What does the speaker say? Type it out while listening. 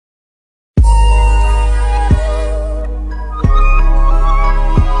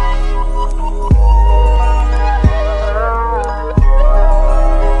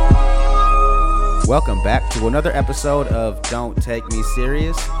to another episode of Don't Take Me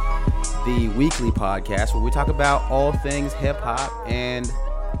Serious, the weekly podcast where we talk about all things hip-hop and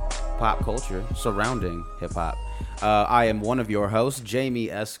pop culture surrounding hip-hop. I am one of your hosts, Jamie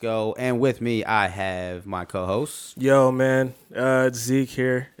Esco, and with me I have my co-host. Yo, man, it's Zeke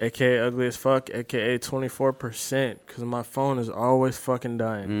here, a.k.a. Ugly as Fuck, a.k.a. 24%, because my phone is always fucking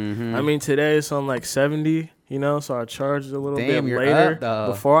dying. Mm-hmm. I mean, today it's on like 70, you know, so I charged a little bit you're later up, though.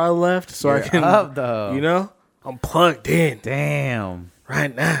 before I left, so You're I can, up, though. you know, I'm plugged in. Damn.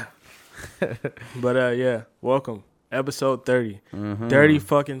 Right now. But, yeah, welcome. Episode 30. Mm-hmm. Dirty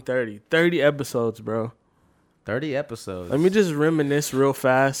fucking 30. 30 episodes, bro. 30 episodes. Let me just reminisce real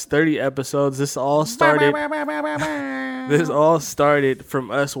fast. 30 episodes. This all started from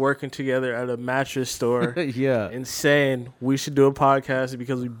us working together at a mattress store Yeah. and saying we should do a podcast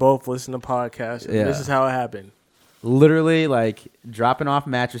because we both listen to podcasts. And this is how it happened. Literally, like, dropping off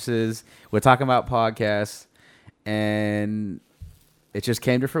mattresses. We're talking about podcasts. And it just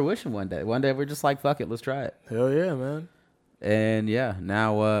came to fruition one day. One day we're just like, fuck it, let's try it. Hell yeah, man. And yeah,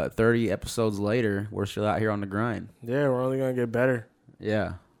 now 30 episodes later, we're still out here on the grind. Yeah, we're only going to get better.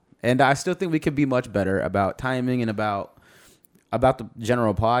 Yeah. And I still think we could be much better about timing and about the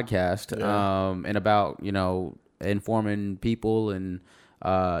general podcast, and about, you know, informing people and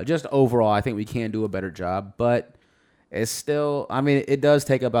just overall, I think we can do a better job. But it's still, I mean, it does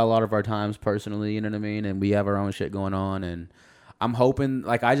take up a lot of our times personally, you know what I mean? And we have our own shit going on. And I'm hoping,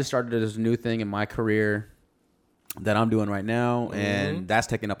 like, I just started this new thing in my career that I'm doing right now, and that's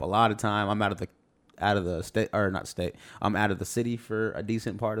taking up a lot of time. I'm out of the state, or not state. I'm out of the city for a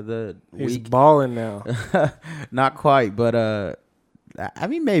decent part of the week. He's balling now. Not quite, but I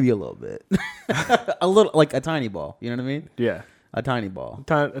mean, maybe a little bit. A little, like a tiny ball. You know what I mean? Yeah. A tiny ball.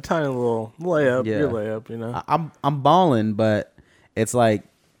 A tiny little layup. Yeah. Your layup, you know. I'm balling, but it's like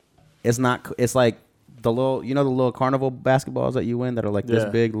it's not. It's like the little, you know, the little carnival basketballs that you win that are like this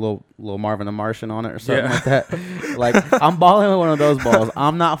big, little Marvin the Martian on it or something like that. Like, I'm balling with one of those balls.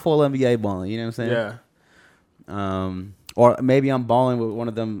 I'm not full NBA balling. You know what I'm saying? Yeah. Or maybe I'm balling with one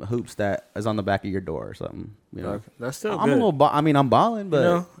of them hoops that is on the back of your door or something. You know, that's still I'm good. a little. I mean, I'm balling, but you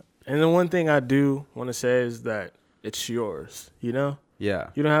know, and the one thing I do want to say is that it's yours. You know. yeah,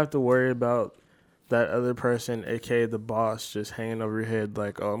 You don't have to worry about that other person, aka the boss, just hanging over your head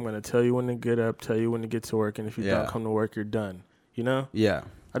like, oh, I'm going to tell you when to get up, tell you when to get to work, and if you don't come to work, you're done. You know? yeah.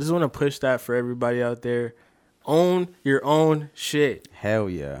 I just want to push that for everybody out there. Own your own shit. Hell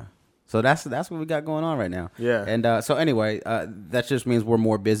yeah. So that's what we got going on right now. Yeah. And so anyway, that just means we're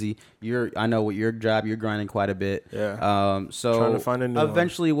more busy. I know with your job, you're grinding quite a bit. Yeah. So trying to find a new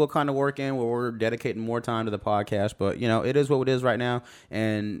eventually we'll kind of work in where we're dedicating more time to the podcast. But, you know, it is what it is right now.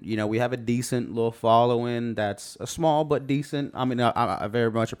 And, you know, we have a decent little following that's a small but decent. I mean, I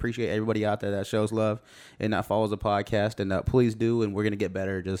very much appreciate everybody out there that shows love and that follows the podcast. And please do. And we're going to get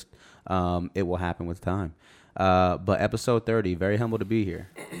better. Just it will happen with time. But episode 30, very humble to be here.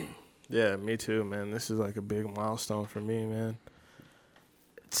 Yeah, me too, man. This is like a big milestone for me, man.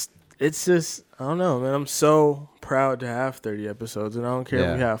 It's just, I don't know, man. I'm so proud to have 30 episodes, and I don't care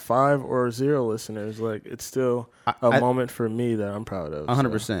if we have 5 or 0 listeners. Like, it's still a moment for me that I'm proud of.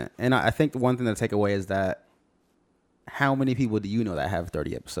 100%. So. And I think the one thing to take away is that how many people do you know that have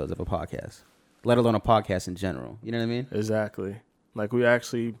 30 episodes of a podcast, let alone a podcast in general? You know what I mean? Exactly. Like, we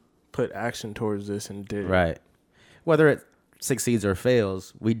actually put action towards this and did it. Right. Whether it succeeds or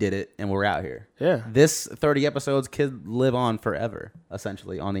fails, we did it and we're out here. Yeah. This 30 episodes could live on forever,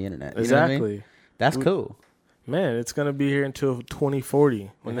 essentially, on the internet. You exactly. know what I mean? That's cool. Man, it's going to be here until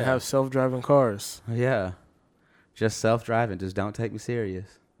 2040 when they have self-driving cars. Yeah. Just self-driving. Just don't take me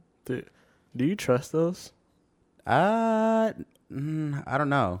serious. Do you trust those? I don't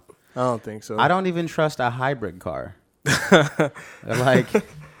know. I don't think so. I don't even trust a hybrid car. Like,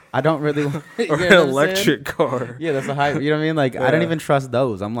 I don't really want or an electric car. Yeah, that's a hybrid. You know what I mean? Like, I don't even trust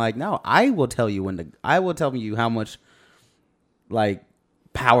those. I'm like, no, I will tell you how much, like,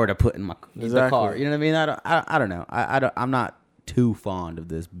 power to put in the car. You know what I mean? I don't know. I'm not too fond of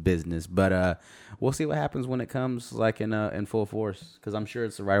this business, but we'll see what happens when it comes, like, in full force, because I'm sure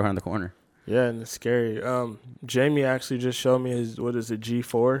it's right around the corner. Yeah, and it's scary. Jamie actually just showed me his, what is it,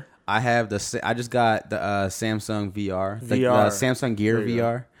 G4? I just got the Samsung VR. The Samsung Gear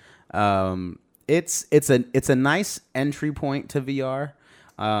VR. It's a nice entry point to VR.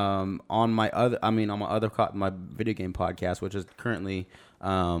 On my my video game podcast, which is currently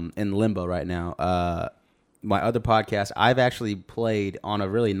in limbo right now. My other podcast, I've actually played on a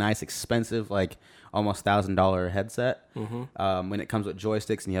really nice, expensive, like almost $1,000 headset. When it comes with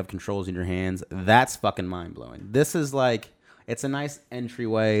joysticks and you have controls in your hands, that's fucking mind blowing. This is like, it's a nice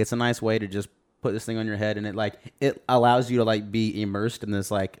entryway. It's a nice way to just put this thing on your head, and it allows you to like be immersed in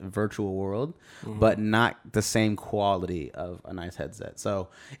this like virtual world, but not the same quality of a nice headset. So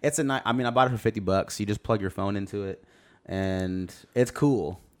it's a nice. I mean, I bought it for $50. You just plug your phone into it, and it's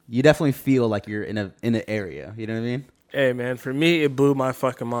cool. You definitely feel like you're in an area. You know what I mean? Hey man, for me it blew my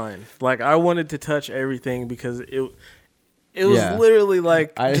fucking mind. Like I wanted to touch everything because it was literally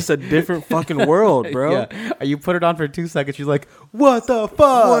like just a different fucking world, bro. Yeah. You put it on for 2 seconds, you're like, what the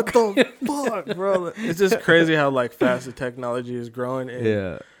fuck? What the fuck, bro? It's just crazy how like fast the technology is growing.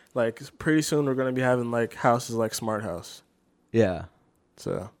 And, like pretty soon we're gonna be having like houses like Smart House. Yeah.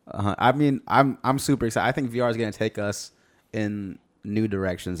 So I mean, I'm super excited. I think VR is gonna take us in new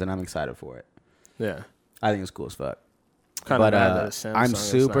directions, and I'm excited for it. Yeah. I think it's cool as fuck. Kind of bad that it's Samsung, I'm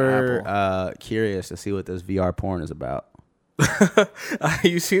super curious to see what this VR porn is about.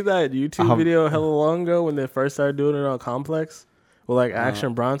 You see that YouTube video hella long ago when they first started doing it on Complex with like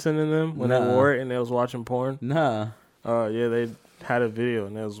Action Bronson in them when they wore it and they was watching porn? Nah. Oh yeah, they had a video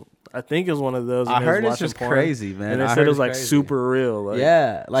and it was. I think it was one of those. I heard it's just porn, crazy, man. And they said it was like super real. Like,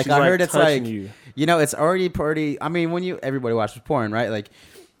 yeah, like I heard it's like you know it's already pretty. I mean, everybody watches porn, right? Like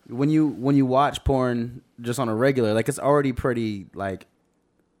when you watch porn just on a regular, like it's already pretty like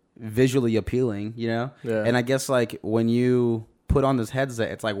visually appealing, you know? Yeah. And I guess like when you put on this headset,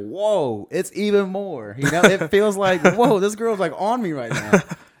 it's like, whoa, it's even more. You know, it feels like, whoa, this girl's like on me right now.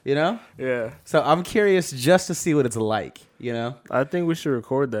 You know? Yeah. So I'm curious just to see what it's like, you know? I think we should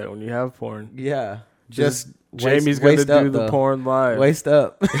record that when you have porn. Yeah. Just Jamie's going to do the porn live. Waist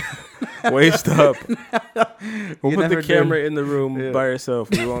up. Waist up. We'll put the camera in the room by yourself.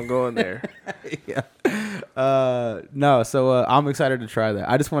 We won't go in there. Yeah. No, so I'm excited to try that.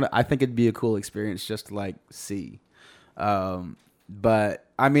 I think it'd be a cool experience just to like see. But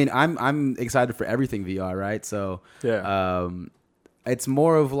I mean, I'm excited for everything VR, right? So yeah. It's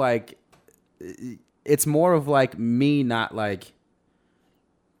more of like me not like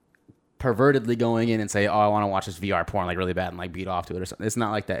pervertedly going in and say, oh, I want to watch this VR porn like really bad and like beat off to it or something. It's not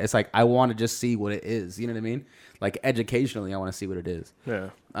like that. It's like I want to just see what it is. You know what I mean? Like educationally, I want to see what it is. Yeah.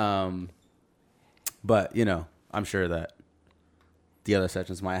 But you know, I'm sure that the other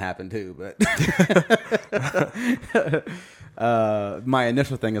sessions might happen too. But my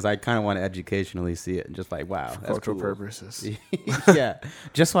initial thing is I kind of want to educationally see it and just like, wow, for cultural purposes. Yeah,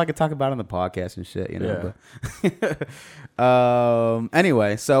 just so I could talk about it on the podcast and shit, you know. Yeah. But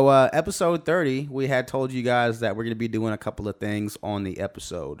anyway, so episode 30, we had told you guys that we're gonna be doing a couple of things on the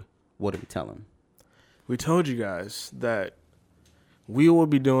episode. What did we tell them? We told you guys that we will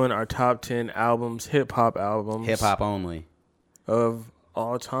be doing our top 10 albums, hip hop only of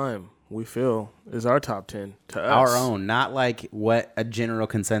all time. We feel is our top 10 to us. Our own, not like what a general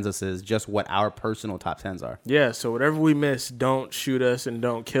consensus is, just what our personal top 10s are. Yeah, so whatever we miss, don't shoot us and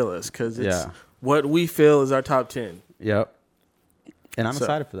don't kill us because it's what we feel is our top 10. Yep. And I'm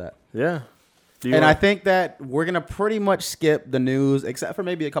excited for that. Yeah. And I think that we're going to pretty much skip the news, except for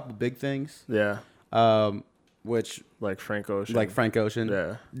maybe a couple big things. Yeah. Which like Frank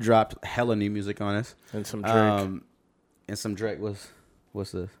Ocean. Dropped hella new music on us. And some Drake.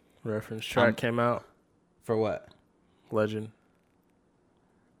 What's this? Reference track came out. For what? Legend.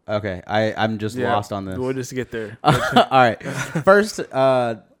 Okay, I'm just lost on this. We'll just get there. All right. First,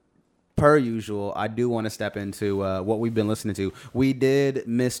 per usual, I do want to step into what we've been listening to. We did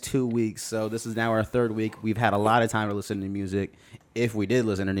miss 2 weeks, so this is now our third week. We've had a lot of time to listen to music, if we did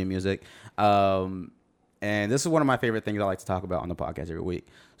listen to new music. And this is one of my favorite things I like to talk about on the podcast every week.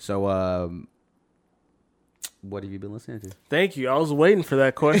 So, what have you been listening to? Thank you. I was waiting for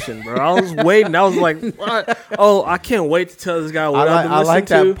that question, bro. I was waiting. I was like, what? Oh, I can't wait to tell this guy what I've been listening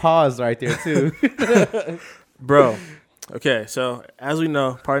to. I like that pause right there, too. Bro. Okay, so as we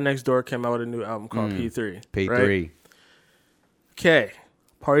know, Party Next Door came out with a new album called P3. P3. Right? Okay,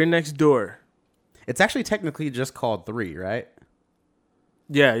 Party Next Door. It's actually technically just called 3, right?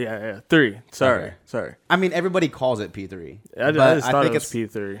 Yeah. 3. Sorry. I mean, everybody calls it P3. I just thought it was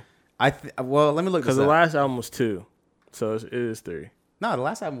P3. Well, let me look. Because the last album was 2, so it is 3. No, the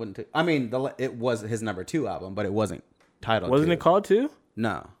last album wasn't 2. I mean, it was his number 2 album, but it wasn't titled. Wasn't 2. it called 2?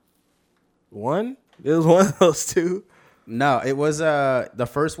 No. 1? It was one of those 2. No, it was. The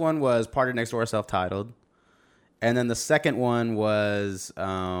first one was Party Next Door, self-titled, and then the second one was. Here,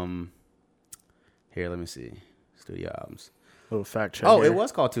 let me see. Studio albums. Little fact check. Oh, it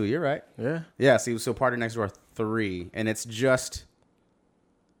was called 2. You're right. Yeah. Yeah. See, so Party Next Door 3, and it's just.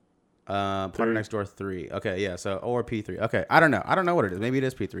 Party Next Door 3. Okay, yeah. So or P3. Okay, I don't know what it is. Maybe it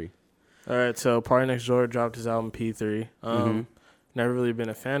is P3. All right. So Party Next Door dropped his album P3. Never really been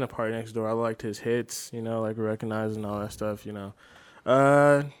a fan of Party Next Door. I liked his hits, like Recognize and all that stuff.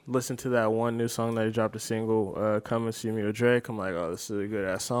 Listen to that one new song that he dropped, a single, "Come and See Me" with Drake. I'm like, oh, this is a good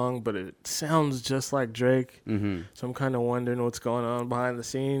ass song, but it sounds just like Drake. Mm-hmm. So I'm kind of wondering what's going on behind the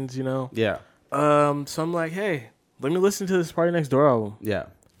scenes, you know? Yeah. So I'm like, hey, let me listen to this Party Next Door album. Yeah.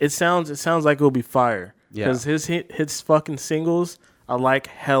 It sounds like it'll be fire. Yeah. Because his fucking singles, I like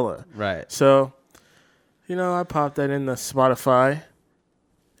hella. Right. So, you know, I popped that in the Spotify,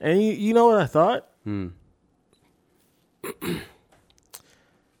 and you know what I thought?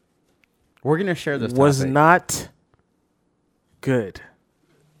 We're gonna share this. Was topic. not good.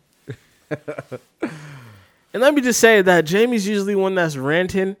 And let me just say that Jamie's usually one that's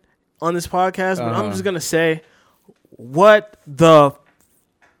ranting on this podcast, but I'm just gonna say, what the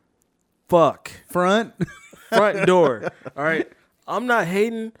fuck? front Door. All right, I'm not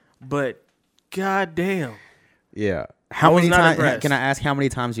hating, but goddamn, Yeah. How I was many not times? impressed. Can I ask how many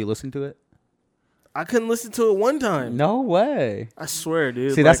times you listened to it? I couldn't listen to it one time. No way. I swear,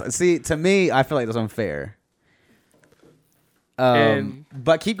 dude. See, like, to me, I feel like that's unfair.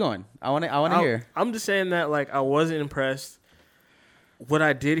 But keep going. I want to hear. I'm just saying that, like, I wasn't impressed. What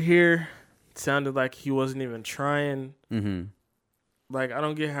I did hear sounded like he wasn't even trying. Mm-hmm. Like, I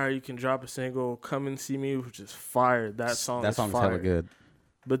don't get how you can drop a single, "Come and See Me," which is fire. That song's fire. hella good.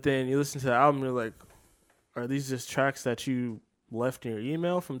 But then you listen to the album, you're like, are these just tracks that you left in your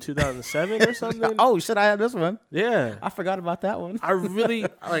email from 2007 or something? Oh shit! I have this one. Yeah. I forgot about that one. I really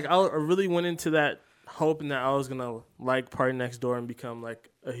I really went into that hoping that I was gonna like Party Next Door and become like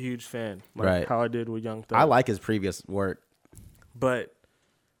a huge fan, like Right. how I did with Young Thug. I like his previous work. But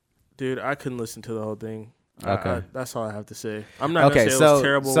dude, I couldn't listen to the whole thing. Okay. That's all I have to say. I'm not gonna say it was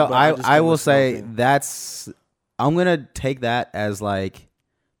terrible. So but I just I couldn't will listen to the whole say thing. that's I'm gonna take that as like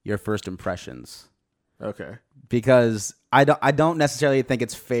your first impressions Okay. because I don't necessarily think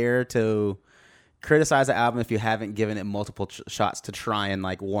it's fair to criticize the album if you haven't given it multiple shots to try and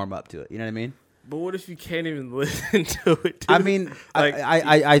like warm up to it. You know what I mean? But what if you can't even listen to it? Dude? I mean, like,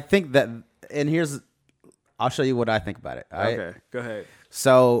 I think that, and I'll show you what I think about it. All right? okay, go ahead.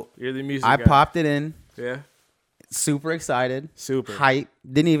 So You're the music I guy. popped it in, Yeah. super excited, Super. hype.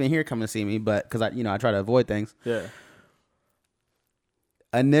 Didn't even hear "Come and See Me," but because I try to avoid things. Yeah.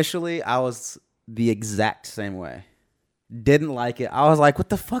 Initially, I was the exact same way. Didn't like it. I was like, "What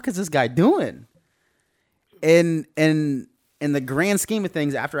the fuck is this guy doing?" In the grand scheme of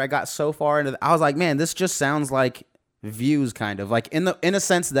things, after I got so far into, I was like, "Man, this just sounds like Views, kind of like in a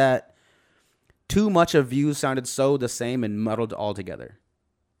sense that too much of Views sounded so the same and muddled all together.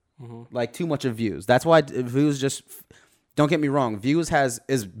 Like too much of Views. That's why Views just. Don't get me wrong. Views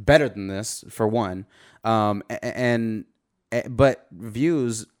is better than this for one, but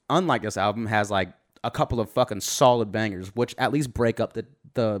Views, unlike this album, has like a couple of fucking solid bangers, which at least break up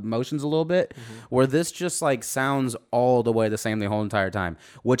the motions a little bit. Where this just like sounds all the way the same the whole entire time,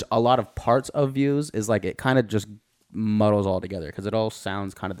 which a lot of parts of Views is like it kind of just muddles all together because it all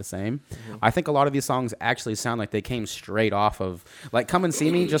sounds kind of the same. I think a lot of these songs actually sound like they came straight off of like "Come and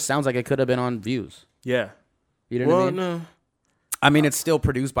See Me" just sounds like it could have been on Views. Yeah. You know what I mean? No. I mean, it's still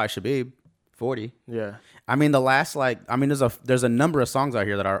produced by Shabib, 40. Yeah. I mean, there's a number of songs out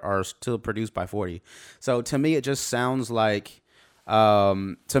here that are still produced by 40. So to me, it just sounds like,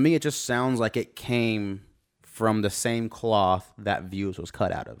 it came from the same cloth that Views was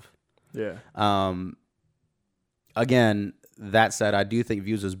cut out of. Yeah. Again, that said, I do think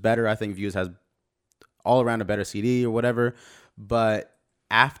Views is better. I think Views has all around a better CD or whatever. But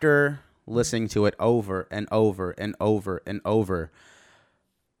after listening to it over and over and over and over,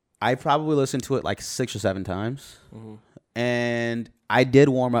 I probably listened to it like 6 or 7 times. And I did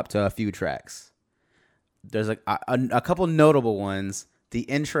warm up to a few tracks. There's like a couple notable ones. The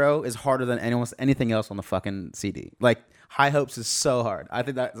intro is harder than anything else on the fucking CD. Like "High Hopes" is so hard. I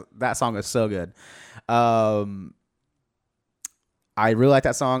think that song is so good. I really like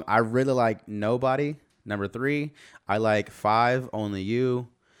that song. I really like "Nobody," number 3. I like 5, "Only You."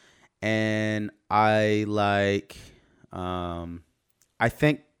 And I like, I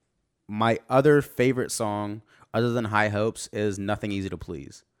think my other favorite song other than "High Hopes" is "Nothing Easy to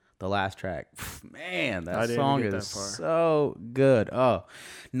Please." The last track. Man, that song is so good. Oh,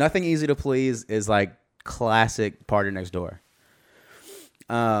 "Nothing Easy to Please" is like classic Party Next Door.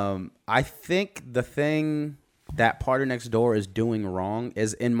 I think the thing that Party Next Door is doing wrong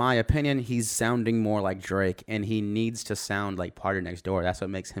is, in my opinion, he's sounding more like Drake, and he needs to sound like Party Next Door. That's what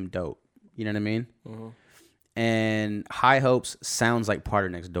makes him dope. You know what I mean? And "High Hopes" sounds like Party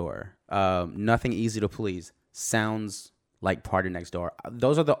Next Door. "Nothing Easy to Please" sounds like Party Next Door.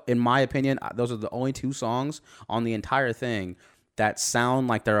 In my opinion, those are the only 2 songs on the entire thing that sound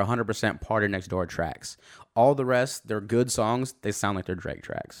like they're 100% Party Next Door tracks. All the rest, they're good songs. They sound like they're Drake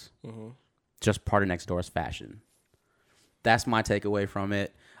tracks. Mm-hmm. Just Party Next Door's fashion. That's my takeaway from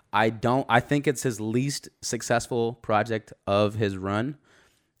it. I think it's his least successful project of his run.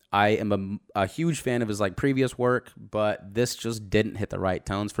 I am a huge fan of his like previous work, but this just didn't hit the right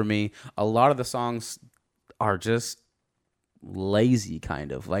tones for me. A lot of the songs are just lazy,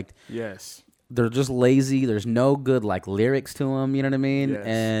 kind of like. Yes. They're just lazy. There's no good like lyrics to them. You know what I mean? Yes.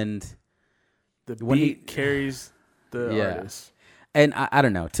 And the beat carries the artist. And I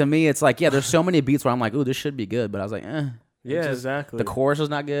don't know. To me, it's like, yeah, there's so many beats where I'm like, ooh, this should be good. But I was like, Yeah, exactly. The chorus was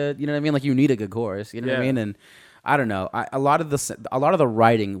not good. You know what I mean? Like, you need a good chorus. You know what I mean? And I don't know. A lot of the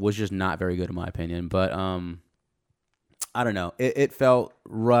writing was just not very good in my opinion. But I don't know. It felt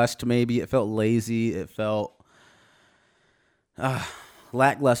rushed. Maybe it felt lazy. It felt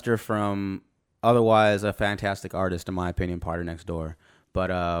lackluster from otherwise a fantastic artist in my opinion, Party Next Door.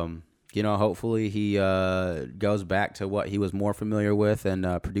 But hopefully he goes back to what he was more familiar with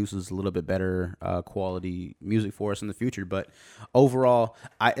and produces a little bit better quality music for us in the future. But overall,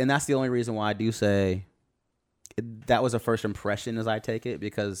 and that's the only reason why I do say that was a first impression as I take it,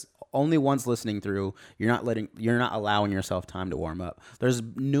 because only once listening through, you're not allowing yourself time to warm up. There's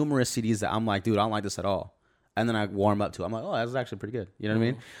numerous CDs that I'm like, dude, I don't like this at all. And then I warm up to it. I'm like, oh, that's actually pretty good. You know what I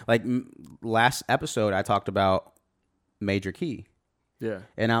mean? Like last episode, I talked about Major Key. Yeah.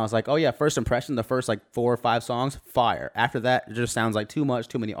 And I was like, oh, yeah, first impression, the first like 4 or 5 songs, fire. After that, it just sounds like too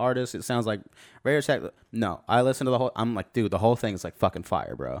many artists. It sounds like very tech. No, I listened to the whole, I'm like, dude, the whole thing is like fucking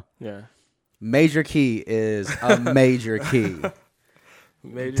fire, bro. Yeah. Major Key is a major key.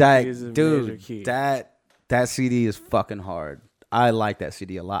 Major Key is a major key. That CD is fucking hard. I like that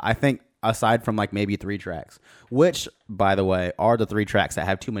CD a lot. I think aside from like maybe 3 tracks, which, by the way, are the 3 tracks that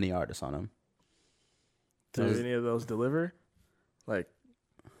have too many artists on them. Do any of those deliver? Like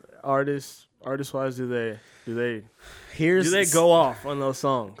artist wise, do they go off on those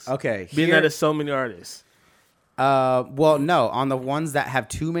songs? Okay, being that it's so many artists. Well, no, on the ones that have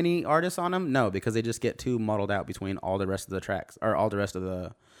too many artists on them, no, because they just get too muddled out between all the rest of the tracks or all the rest of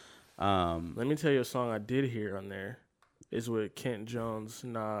the. Let me tell you a song I did hear on there. Is with Kent Jones,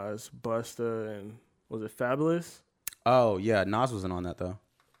 Nas, Busta, and was it Fabulous? Oh yeah, Nas wasn't on that though.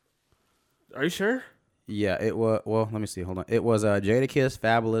 Are you sure? Yeah, it was. Well, let me see. Hold on. It was Jadakiss,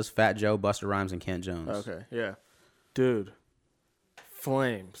 Fabulous, Fat Joe, Busta Rhymes, and Kent Jones. Okay, yeah, dude,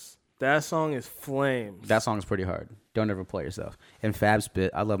 flames. That song is flames. That song is pretty hard. Don't ever play yourself. And Fab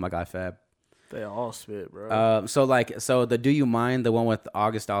spit. I love my guy Fab. They all spit, bro. So the Do You Mind, the one with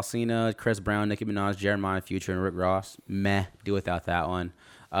August Alsina, Chris Brown, Nicki Minaj, Jeremiah Future, and Rick Ross, meh, do without that one.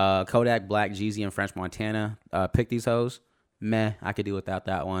 Kodak Black, Jeezy, and French Montana, Pick These Hoes, meh, I could do without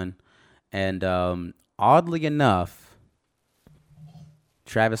that one. And oddly enough,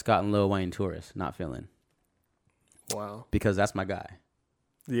 Travis Scott and Lil Wayne, Tourist, not feeling. Wow. Because that's my guy.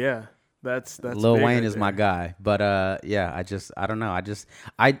 Yeah. That's Lil Wayne is my guy. But yeah, I don't know.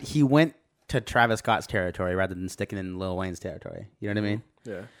 He went to Travis Scott's territory rather than sticking in Lil Wayne's territory. You know what I mean?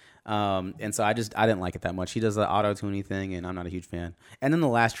 Yeah. And so I didn't like it that much. He does the auto-tuning thing, and I'm not a huge fan. And then the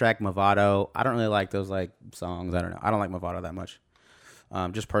last track, Movado, I don't really like those like songs. I don't know. I don't like Movado that much.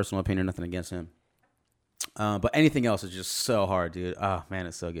 Just personal opinion, nothing against him. But anything else is just so hard, dude. Oh man,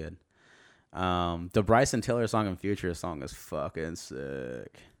 it's so good. The Bryson Tiller song and Future song is fucking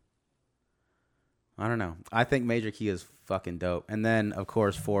sick. I don't know. I think Major Key is fucking dope. And then, of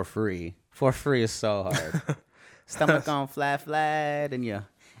course, For Free. For Free is so hard. Stomach on flat, and your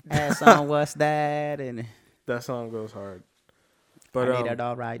ass on what's that? And that song goes hard. But I need it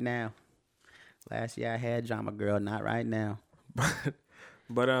all right now. Last year I had drama, girl, not right now.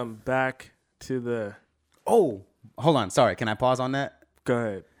 But back to the. Oh, hold on. Sorry, can I pause on that? Go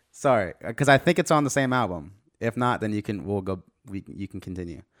ahead. Sorry, because I think it's on the same album. If not, then you can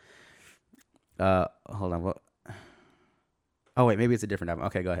continue. Hold on. What? Oh wait, maybe it's a different album.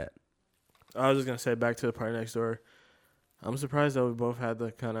 Okay, go ahead. I was just gonna say back to the Party Next Door. I'm surprised that we both had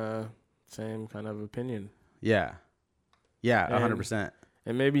the same kind of opinion. Yeah, 100%.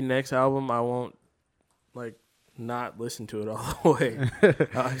 And maybe next album I won't not listen to it all the way.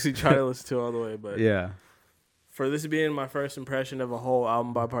 I'll actually try to listen to it all the way. But yeah, for this being my first impression of a whole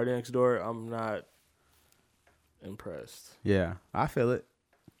album by Party Next Door, I'm not impressed. Yeah, I feel it.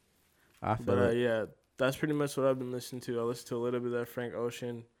 Yeah, that's pretty much what I've been listening to. I listened to a little bit of that Frank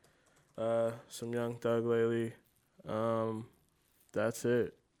Ocean, some Young Thug lately. That's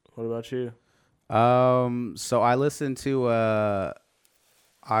it. What about you? So I listened to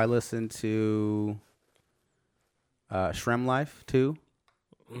Shrem Life too.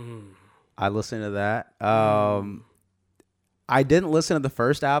 I listened to that. I didn't listen to the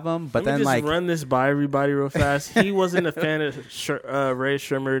first album, but Let me then just run this by everybody real fast. He wasn't a fan of Ray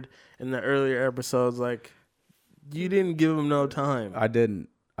Shremmerd in the earlier episodes. Like, you didn't give him no time. I didn't.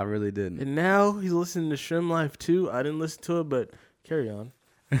 I really didn't. And now he's listening to Shrimp Life too. I didn't listen to it, but carry on.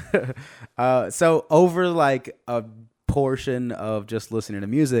 So over like a portion of just listening to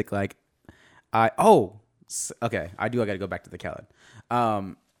music, like I gotta go back to the Khaled.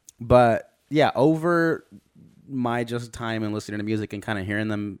 But yeah, over my just time and listening to music and kind of hearing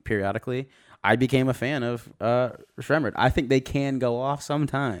them periodically, I became a fan of Shremmerd. I think they can go off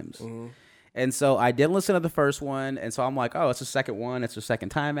sometimes. Mm-hmm. And so I didn't listen to the first one, and so I'm like, oh, it's the second one. It's their second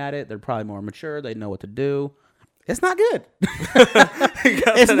time at it. They're probably more mature. They know what to do. It's not good.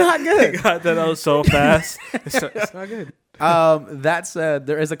 It's not good. You got that out so fast. It's not good. That said,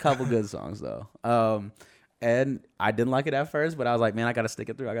 there is a couple good songs though. And I didn't like it at first, but I was like, man, I gotta stick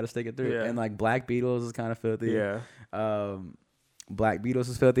it through. Yeah. And like Black Beatles is kind of filthy. Yeah. Black Beatles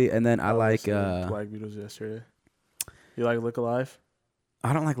is filthy, and then I like Black Beatles yesterday. You like Look Alive?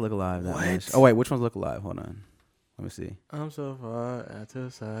 I don't like Look Alive that much. Oh wait, which one's Look Alive? Hold on, let me see. I'm so far at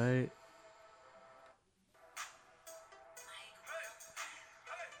your sight.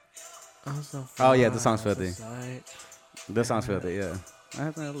 I'm so far. Oh yeah, the song's filthy. The song's Yeah. filthy. Yeah.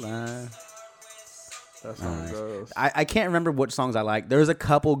 That's not alive. That song goes. I can't remember which songs I like. There's a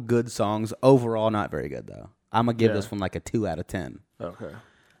couple good songs. Overall, not very good though. I'm gonna give this one like a 2 out of 10. Okay.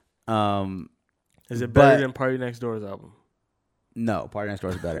 Is it better than Party Next Door's album? No, Party Next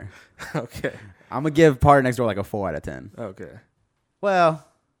Door is better. Okay. I'm gonna give Party Next Door like a 4 out of 10. Okay. Well,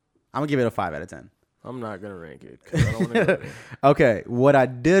 I'm gonna give it a 5 out of 10. I'm not gonna rank it because I don't want to go there. Okay, what I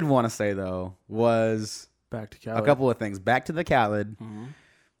did want to say though was Back to Khaled. a couple of things. Back to the Khaled. Mm-hmm.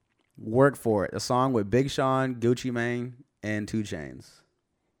 Work for It, a song with Big Sean, Gucci Mane, and 2 Chainz.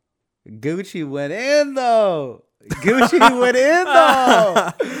 Gucci went in though.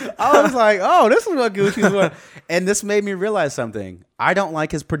 I was like, oh, this is what Gucci's doing. And this made me realize something. I don't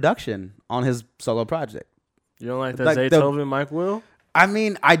like his production on his solo project. You don't like that Zaytoven, Mike Will? I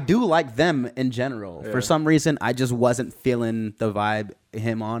mean, I do like them in general. Yeah. For some reason, I just wasn't feeling the vibe,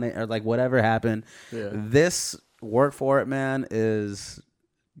 him on it, or like whatever happened. Yeah. This Work For It, man, is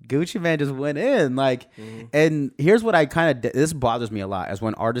Gucci Mane just went in. Like, and here's what I kind of, this bothers me a lot, is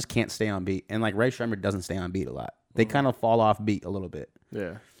when artists can't stay on beat. And like Ray Shremmerd doesn't stay on beat a lot. They kind of fall off beat a little bit.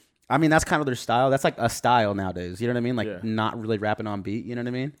 Yeah. I mean, that's kind of their style. That's like a style nowadays. You know what I mean? Like not really rapping on beat. You know what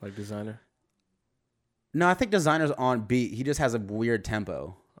I mean? Like Designer? No, I think Designer's on beat. He just has a weird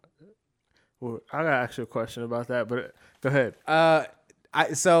tempo. Well, I got to ask you a question about that, but go ahead.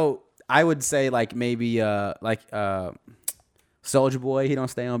 So I would say like maybe Soulja Boy, he don't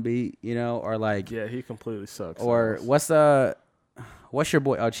stay on beat, you know, or like Yeah, he completely sucks. Or what's your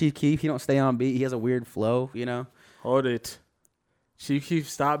boy? Chief Keef, he don't stay on beat. He has a weird flow, you know. Hold it. Chief Keef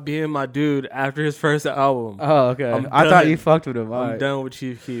stopped being my dude after his first album. Oh, okay. I thought you fucked with him. I'm done with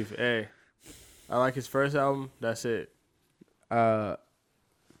Chief Keef. Hey, I like his first album. That's it. And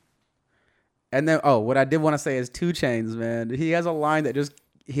then what I did want to say is 2 Chainz, man. He has a line that just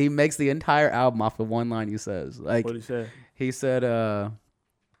he makes the entire album off of one line he says. Like, what did he say? He said,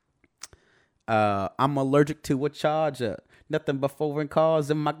 I'm allergic to a charger. Nothing but foreign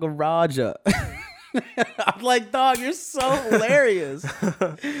cars in my garage. I'm like, dog, you're so hilarious.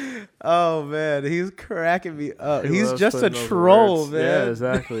 Oh man, he's cracking me up. He's just a troll, man. Yeah,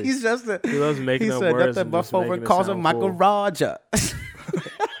 exactly. He's just a. He loves making He up said words. nothing but foreign cars in my garage.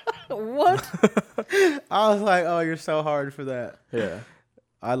 What? I was like, oh, you're so hard for that. Yeah,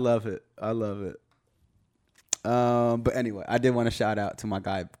 I love it. But anyway, I did want to shout out to my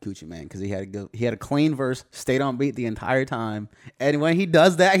guy Gucci Mane because he had a clean verse, stayed on beat the entire time, and when he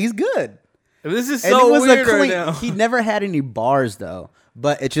does that, he's good. This is so weird right now. He never had any bars though,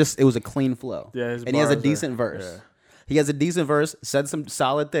 but it was a clean flow. Yeah, and he has a decent verse. Yeah. He has a decent verse, said some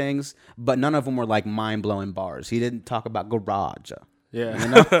solid things, but none of them were like mind blowing bars. He didn't talk about garage. Yeah, you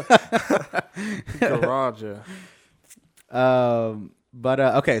know? garage. But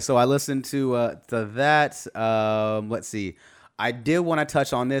okay, so I listened to that. Let's see. I did want to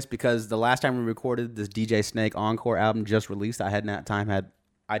touch on this because the last time we recorded this DJ Snake Encore album just released. I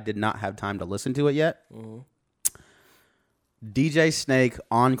did not have time to listen to it yet. Mm-hmm. DJ Snake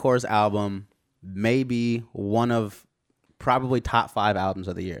Encore's album may be one of probably top 5 albums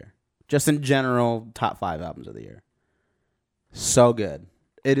of the year. Just in general, top 5 albums of the year. So good.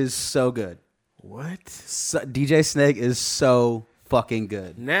 It is so good. What? DJ Snake is so fucking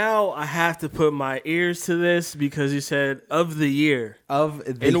good. Now I have to put my ears to this because you said of the year.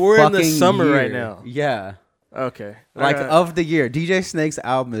 And we're in the summer right now. Yeah. Okay. Of the year. DJ Snake's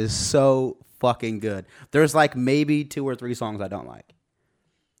album is so fucking good. There's like maybe 2 or 3 songs I don't like.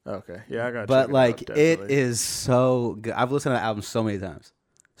 Okay, yeah, I got. But like it is so good. I've listened to the album so many times.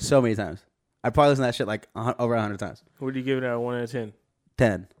 I probably listened to that shit like over 100 times. What do you give it out of 1 out of 10?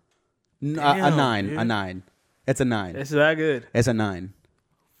 10. A 9. Dude. A 9. It's a 9. It's that good. It's a 9.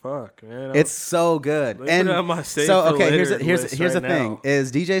 Fuck, man. It's so good. And so okay, here's the thing: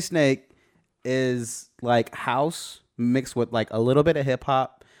 is DJ Snake is like house mixed with like a little bit of hip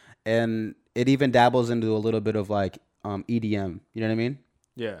hop, and it even dabbles into a little bit of like EDM. You know what I mean?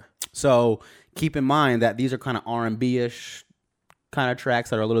 Yeah. So keep in mind that these are kind of R&B-ish kind of tracks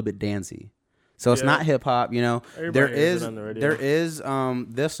that are a little bit dancey. So it's not hip hop, you know. There is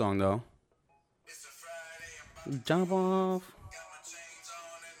this song though. Jump off.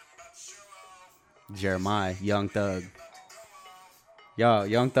 Jeremiah, Young Thug. Yo,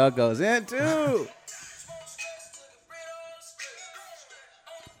 Young Thug goes in too.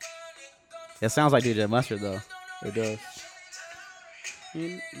 It sounds like DJ Mustard though. It does.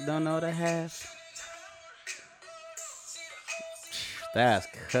 You don't know the half. That's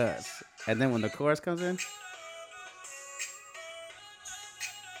cuts. And then when the chorus comes in.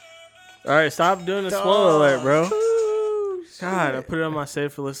 All right, stop doing the spoiler alert, bro. God, I put it on my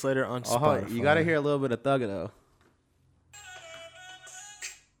save for list later on Spotify. You gotta hear a little bit of Thugger though.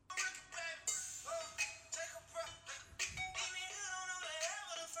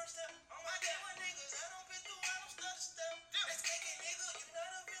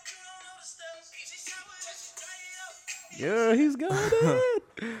 Yeah, he's got it.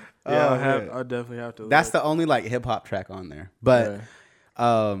 I'll definitely have to. That's the only like hip hop track on there. But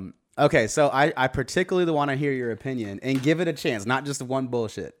okay, so I particularly want to hear your opinion and give it a chance, not just one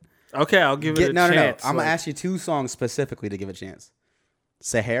bullshit. Okay, I'll give it a chance. No. I'm gonna ask you 2 songs specifically to give it a chance.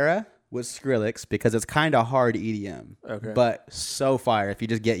 Sahara with Skrillex because it's kind of hard EDM, but so fire if you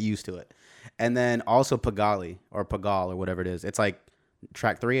just get used to it. And then also Pagal or whatever it is. It's like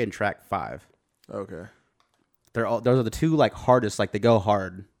track 3 and track 5. Okay. Those are the 2 like hardest, like they go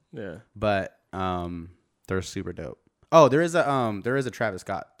hard. Yeah. But they're super dope. Oh, there is a Travis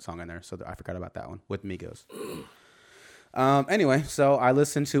Scott song in there, so I forgot about that one with Migos. Anyway, so I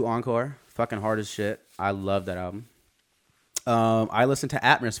listened to Encore, fucking hard as shit. I love that album. I listened to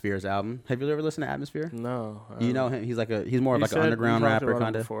Atmosphere's album. Have you ever listened to Atmosphere? No. You know him? He's more of like an underground rapper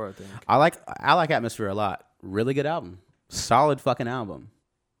kind of. I like Atmosphere a lot. Really good album. Solid fucking album.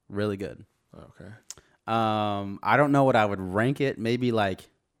 Really good. Okay. I don't know what I would rank it. Maybe like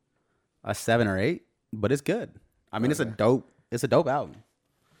a 7 or 8, but it's good. I mean, it's a dope album.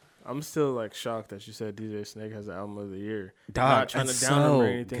 I'm still like shocked that you said DJ Snake has the album of the year. Dog, I'm not trying to down him or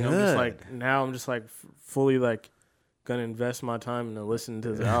anything. Good. I'm just like fully like gonna invest my time into listening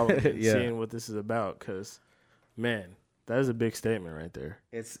to the album and seeing what this is about. Cause man, that is a big statement right there.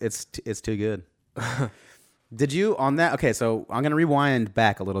 It's too good. Did you on that? Okay, so I'm gonna rewind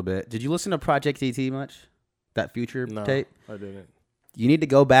back a little bit. Did you listen to Project ET much? That Future tape? I didn't. You need to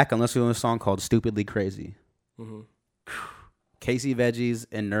go back and listen to a song called "Stupidly Crazy." Mm-hmm. Casey Veggies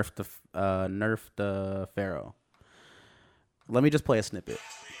and Nerf the Pharaoh. Let me just play a snippet.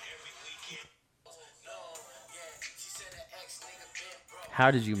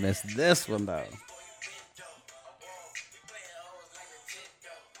 How did you miss this one though?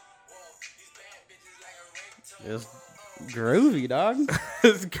 It's groovy, dog.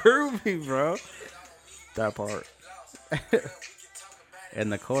 It's groovy, bro. That part.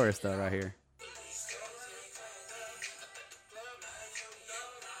 And the chorus though, right here.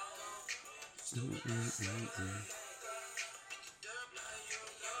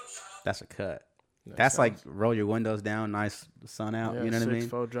 That's a cut. That's like roll your windows down, nice sun out. You know what I mean?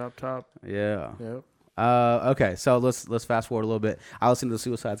 6'4" drop top. Yeah. Yep. Okay, so let's fast forward a little bit. I listened to the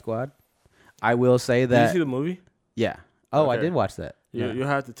Suicide Squad. I will say that. Did you see the movie? Yeah. Oh, okay. I did watch that. Yeah. You'll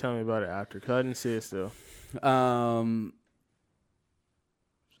have to tell me about it after, because I didn't see it still.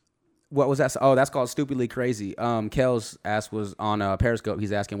 What was that? Oh, that's called Stupidly Crazy. Kel's ass was on Periscope.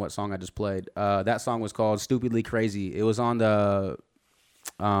 He's asking what song I just played. That song was called Stupidly Crazy. It was on the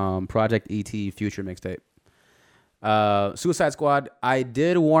Project ET Future mixtape. Suicide Squad. I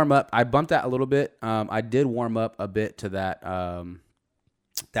did warm up. I bumped that a little bit. I did warm up a bit to that.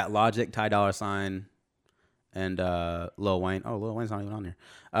 That Logic, Ty Dolla $ign, and Lil Wayne. Oh, Lil Wayne's not even on here.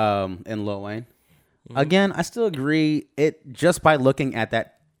 And Lil Wayne. Mm-hmm. Again, I still agree. It just by looking at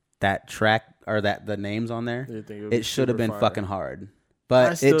that track or the names on there, it should have been fucking hard.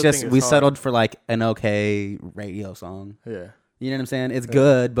 But it just we settled for like an okay radio song. Yeah. You know what I'm saying? It's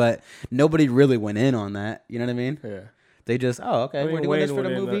good, but nobody really went in on that. You know what I mean? Yeah. They just, okay, we're doing this for the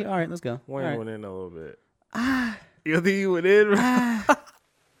movie. All right, let's go. Wayne went in a little bit. You think he went in?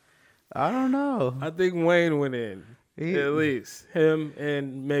 I don't know. I think Wayne went in. At least him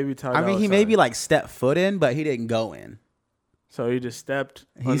and maybe Ty. I mean, he maybe like stepped foot in, but he didn't go in. So he just stepped.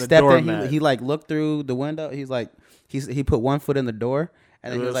 He stepped in. He like looked through the window. He's like he put one foot in the door,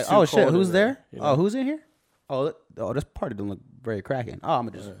 and then he was like, "Oh shit, who's there? Oh, who's in here? Oh, this party don't look very cracking. Oh, I'm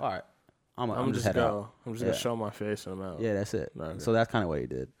gonna just all right. I'm just head out. I'm just gonna show my face and I'm out. Yeah, that's it. Okay. So that's kind of what he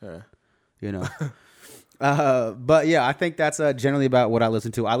did. Yeah. You know. But yeah, I think that's generally about what I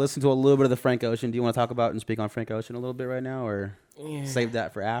listen to. I listen to a little bit of the Frank Ocean. Do you want to talk about and speak on Frank Ocean a little bit right now, or save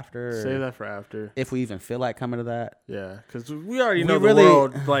that for after? Save that for after. If we even feel like coming to that. Yeah, because we already know the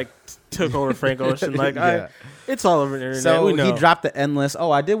world like took over Frank Ocean. Like yeah. It's all over the internet. So we know. He dropped the Endless. Oh,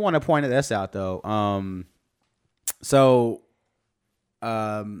 I did want to point this out though.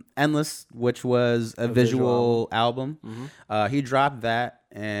 Endless, which was a visual album. Mm-hmm. He dropped that.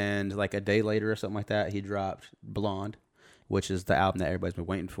 And like a day later or something like that, he dropped Blonde, which is the album that everybody's been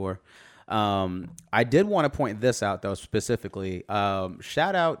waiting for. I did want to point this out, though, specifically.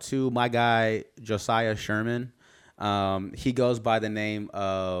 Shout out to my guy, Josiah Sherman. He goes by the name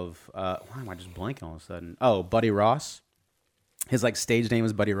of, why am I just blanking all of a sudden? Oh, Buddy Ross. His like stage name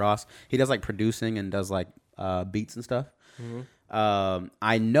is Buddy Ross. He does like producing and does like beats and stuff. Mm-hmm.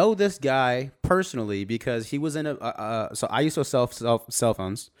 I know this guy personally because he was in so I used to sell cell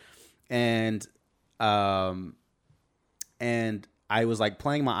phones, and I was like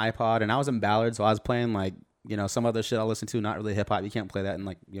playing my iPod, and I was in Ballard, so I was playing like, you know, some other shit I listen to, not really hip hop. You can't play that in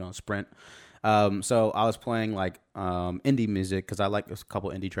like, you know, Sprint. So I was playing like indie music because I like a couple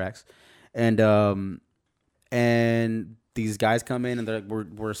indie tracks, and these guys come in and they're like,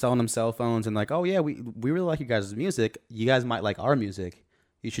 we're selling them cell phones and like, oh yeah, we really like you guys' music. You guys might like our music.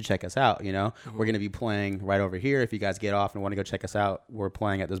 You should check us out. You know, we're gonna be playing right over here. If you guys get off and want to go check us out, we're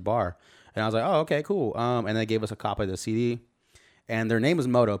playing at this bar. And I was like, oh okay, cool. And they gave us a copy of the CD. And their name was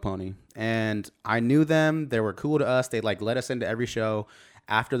Moto Pony. And I knew them. They were cool to us. They like let us into every show.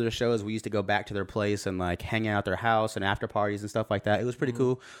 After their shows, we used to go back to their place and like hang out at their house and after parties and stuff like that. It was pretty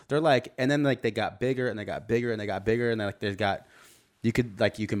cool. They're like, and then like they got bigger and they got bigger and they got bigger, and then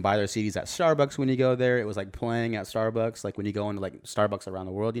like you can buy their CDs at Starbucks when you go there. It was like playing at Starbucks, like when you go into like Starbucks around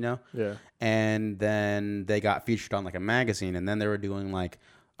the world, you know? Yeah. And then they got featured on like a magazine, and then they were doing like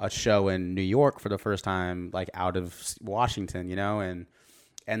a show in New York for the first time, like out of Washington, you know?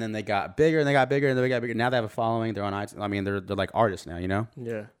 And then they got bigger and they got bigger and they got bigger. Now they have a following. They're on iTunes. I mean, they're like artists now, you know?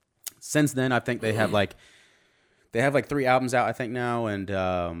 Yeah. Since then, I think they have like 3 albums out, I think now, and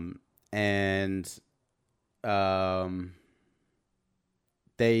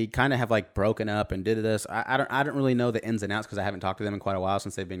they kind of have like broken up and did this. I don't really know the ins and outs because I haven't talked to them in quite a while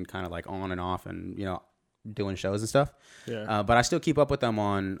since they've been kind of like on and off and, you know, doing shows and stuff. Yeah. But I still keep up with them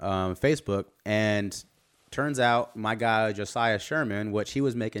on Facebook, and turns out my guy Josiah Sherman, which he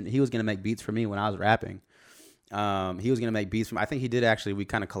was gonna make beats for me when I was rapping. He was gonna make beats for me. I think he did actually. We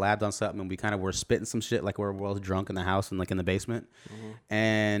kind of collabed on something, and we kind of were spitting some shit like we were both drunk in the house and like in the basement,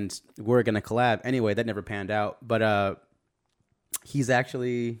 and we're gonna collab. Anyway, that never panned out. But he's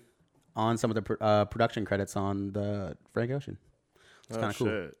actually on some of the production credits on the Frank Ocean. It's kind of cool.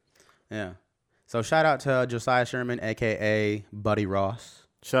 Shit. Yeah. So shout out to Josiah Sherman, aka Buddy Ross.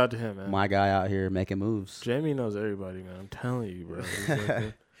 Shout out to him, man. My guy out here making moves. Jamie knows everybody, man. I'm telling you, bro.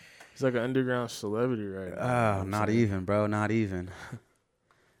 He's like an underground celebrity right now. Oh, not even, bro. Not even.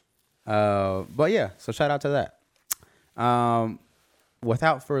 But yeah, so shout out to that.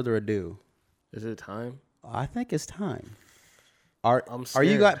 Without further ado. Is it time? I think it's time. Are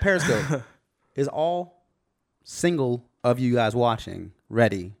you got Periscope? Is all single of you guys watching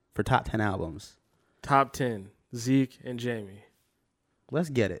ready for top 10 albums? Top 10. Zeke and Jamie. Let's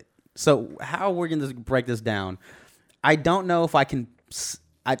get it. So how we're going to break this down, I don't know if I can.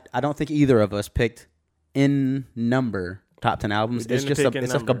 I don't think either of us picked in number top 10 albums. It's just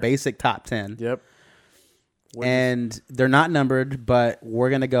like a basic top 10. Yep. And they're not numbered, but we're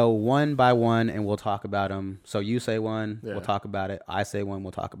going to go one by one and we'll talk about them. So you say one, we'll talk about it. I say one,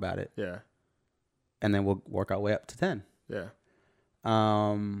 we'll talk about it. Yeah. And then we'll work our way up to 10. Yeah.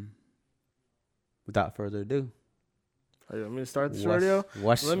 Without further ado. Are you want me to start this radio?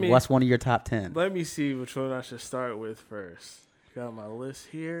 What's one of your top 10? Let me see which one I should start with first. Got my list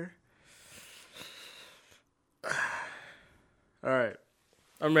here. All right.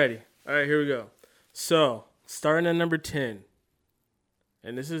 I'm ready. All right, here we go. So, starting at number 10.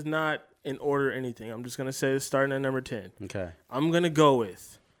 And this is not in order or anything. I'm just going to say it's starting at number 10. Okay. I'm going to go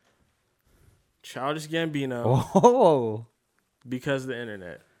with Childish Gambino. Oh. Because of the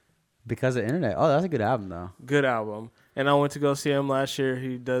internet. Because of the internet. Oh, that's a good album, though. Good album. And I went to go see him last year.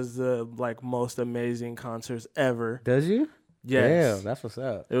 He does the most amazing concerts ever. Does you? Yes. Yeah, that's what's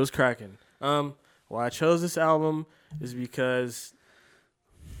up. It was cracking. Why I chose this album is because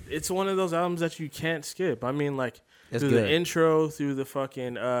it's one of those albums that you can't skip. I mean, like, It's through good. the intro, through the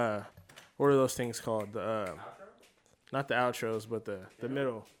fucking, what are those things called? The not the outros, but the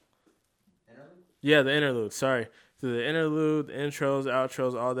middle. Yeah, the interlude. Sorry. Through the interlude, the intros,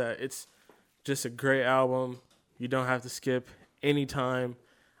 outros, all that. It's just a great album. You don't have to skip any time.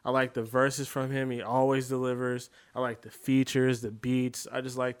 I like the verses from him. He always delivers. I like the features, the beats. I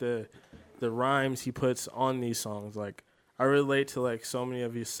just like the rhymes he puts on these songs. Like, I relate to like so many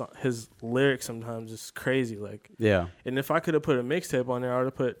of his lyrics sometimes. It's crazy. Like, Yeah. and if I could have put a mixtape on there, I would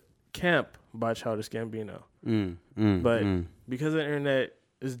have put Camp by Childish Gambino. But because of the internet,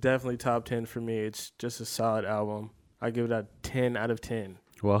 it's definitely top 10 for me. It's just a solid album. I give it a 10 out of 10.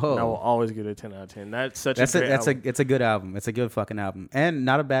 Whoa. And I will always give it a 10 out of 10. That's a great album. It's a good album. It's a good fucking album. And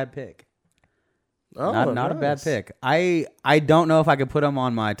not a bad pick. Oh, Not a bad nice. pick. I don't know if I could put him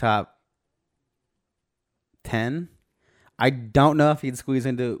on my top 10. I don't know if he'd squeeze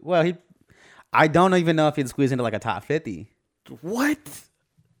into I don't even know if he'd squeeze into like a top 50. What?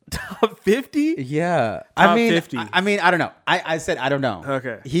 Top 50? Yeah. Top I mean 50. I mean, I don't know. I said I don't know.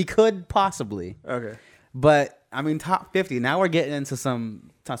 Okay. He could possibly. Okay. But I mean top 50. Now we're getting into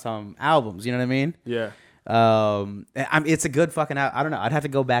some albums, you know what I mean? Yeah. It's a good fucking I don't know. I'd have to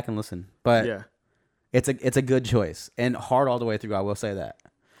go back and listen. But Yeah. it's a good choice and hard all the way through, I will say that.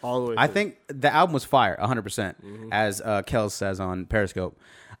 All the way I through. think the album was fire, 100%, as Kels says on Periscope.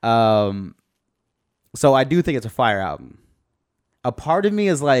 So I do think it's a fire album. A part of me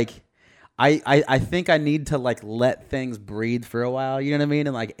is like, I think I need to like let things breathe for a while, you know what I mean,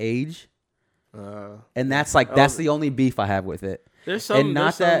 and like age. And that's the only beef I have with it. There's and some, not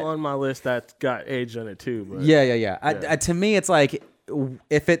there's that- some on my list that got age on it too. But Yeah. To me, it's like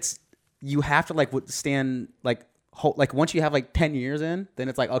if it's you have to like withstand like once you have like 10 years in, then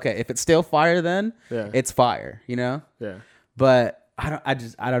it's like okay, if it's still fire, then it's fire, you know. Yeah. But I don't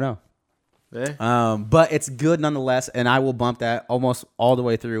know. Yeah. But it's good nonetheless, and I will bump that almost all the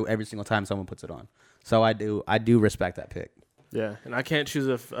way through every single time someone puts it on. So I do respect that pick. Yeah. And I can't choose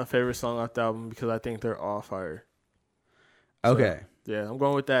a favorite song off the album because I think they're all fire. Okay. So, yeah, I'm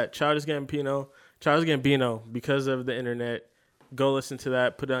going with that. Childish Gambino, because of the internet. Go listen to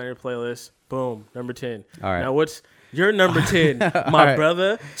that. Put it on your playlist. Boom. Number 10. All right. Now, what's your number 10? My right.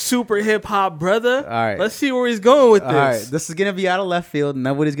 brother. Super hip-hop brother. All right. Let's see where he's going with this. All right. This is gonna be out of left field.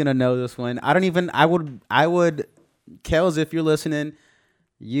 Nobody's gonna know this one. I would Kels, if you're listening,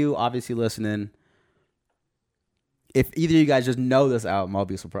 you obviously listening. If either of you guys just know this album, I'll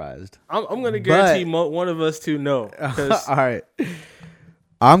be surprised. I'm going to guarantee one of us two know. 'Cause All right.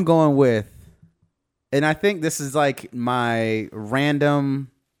 I'm going with, and I think this is like my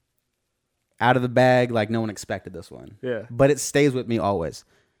random out of the bag, like no one expected this one. Yeah. But it stays with me always.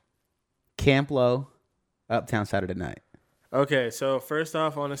 Camp Lo, Uptown Saturday Night. Okay, so first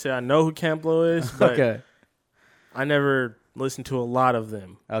off, I want to say I know who Camp Lo is, but Okay. I never listened to a lot of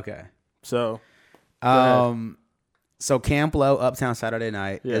them. Okay. So, ahead. So Camp Lo, Uptown Saturday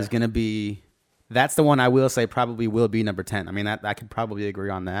Night Yeah. is gonna be. That's the one I will say probably will be number 10. I mean, that I could probably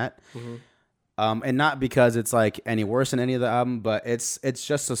agree on that. And not because it's like any worse than any of the album, but it's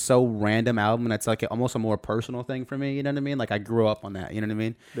just a so random album, and it's like almost a more personal thing for me. You know what I mean? Like I grew up on that. You know what I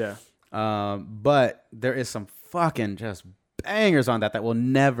mean? yeah. But there is some fucking just bangers on that will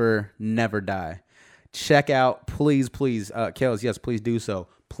never die. Check out, please, Kels, yes, please do so.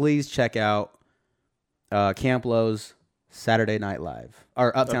 Please check out Camp Lo's Saturday Night Live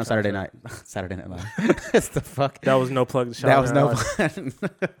or Uptown Saturday Night Live. It's the fuck. That was no plug. That was no.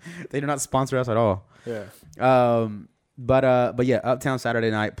 They do not sponsor us at all. Yeah. But yeah, Uptown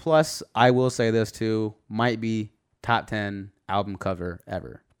Saturday Night. Plus, I will say this too, might be top 10 album cover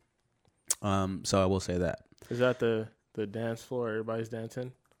ever. So I will say that. Is that the dance floor? Everybody's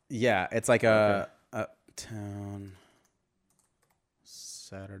dancing. Yeah, it's like a Uptown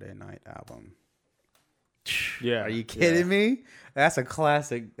Saturday Night album. Yeah. Are you kidding me? That's a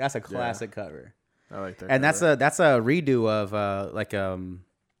classic. That's a classic cover. I like that. And cover. that's a redo of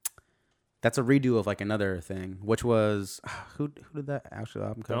that's a redo of like another thing, which was who did that actual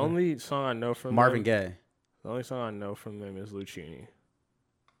album cover? The only song I know from Marvin them, Gaye. The only song I know from them is Lucchini.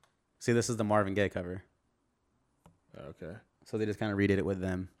 See, this is the Marvin Gaye cover. Okay. So they just kind of redid it with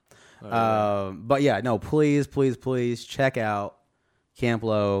them. Right. But yeah, no, please check out Camp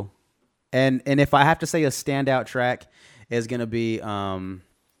Lo. And if I have to say a standout track is gonna be the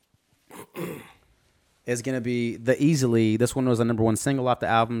Easily. This one was the number one single off the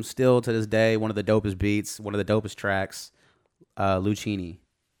album. Still to this day, one of the dopest beats, one of the dopest tracks. Lucchini.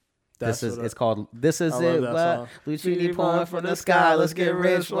 It's called This Is I love It. that What? song. Lucini pouring from the sky. Let's get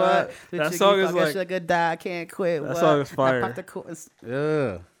rich. What? That song is like sugar die. Can't quit. that What? song is fire. I pop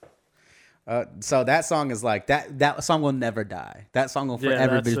the ugh. So that song is like that. That song will never die. That song will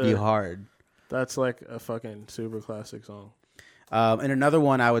forever be hard. That's like a fucking super classic song. And another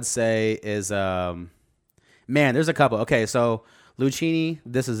one I would say is, man, there's a couple. Okay, so Lucini,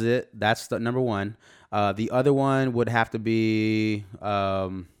 This Is It. That's the number one. The other one would have to be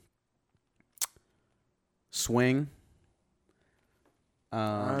Swing.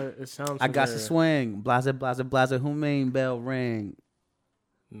 It sounds. I got to swing. Blaza, blaza, blaza. Who mean bell ring?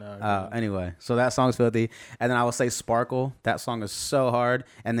 No. Anyway, so that song's filthy. And then I would say Sparkle. That song is so hard.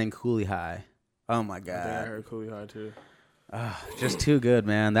 And then Coolie High. Oh my god. I heard Coolie High too. Just too good,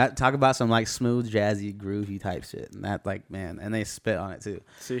 man. That talk about some like smooth, jazzy, groovy type shit, and that like man, and they spit on it too.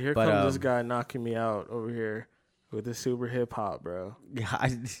 See, here comes this guy knocking me out over here with the super hip hop, bro.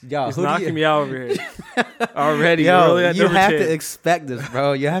 He's knocking me out over here already. Yo, you have to expect this,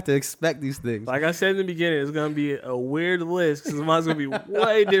 bro. You have to expect these things. Like I said in the beginning, it's gonna be a weird list because mine's gonna be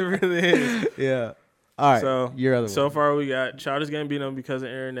way different than his. Yeah. All right. So your other so one. far we got Childish Gambino Because of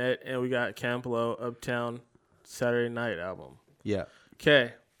Internet, and we got Camp Lo Uptown Saturday Night album. Yeah.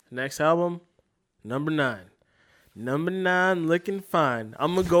 Okay, next album, number 9. Number 9, looking fine.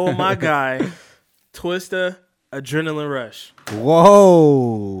 I'm gonna go with my guy, Twista, Adrenaline Rush.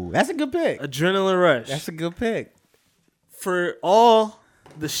 Whoa, that's a good pick. Adrenaline Rush. That's a good pick. For all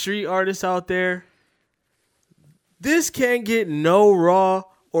the street artists out there, this can't get no raw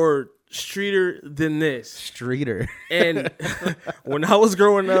or streeter than this. Streeter. And when I was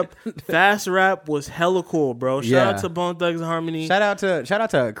growing up, fast rap was hella cool, bro. Shout out to Bone Thugs and Harmony. Shout out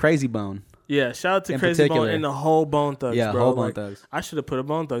to Crazy Bone. Yeah, shout out to Crazy Bone and the whole Bone Thugs, bro. Whole Bone Thugs. I should have put a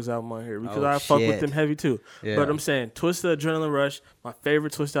Bone Thugs album on here because I fuck with them heavy too. Yeah. But I'm saying Twista, Adrenaline Rush, my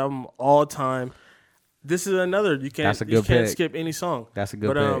favorite Twista album of all time. This is another you can't skip any song. That's a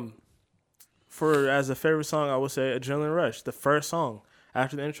good pick. For as a favorite song, I would say Adrenaline Rush, the first song.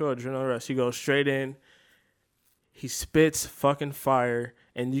 After the intro, Adrenaline Rush, he goes straight in. He spits fucking fire,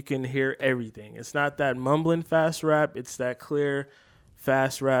 and you can hear everything. It's not that mumbling fast rap. It's that clear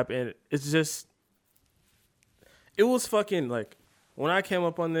fast rap, and it's just... It was fucking, like, when I came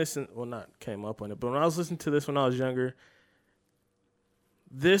up on this, and well, not came up on it, but when I was listening to this when I was younger,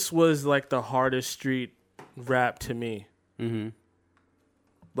 this was, like, the hardest street rap to me. Mm-hmm.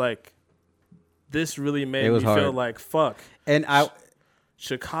 Like, this really made me feel like, fuck. And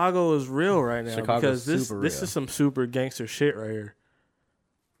Chicago is real right now because this is some super gangster shit right here.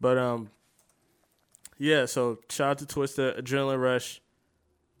 But yeah. So shout out to Twista, Adrenaline Rush.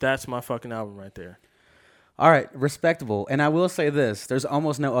 That's my fucking album right there. All right, respectable. And I will say this: there's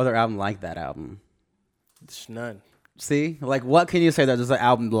almost no other album like that album. It's none. See, like what can you say that there's an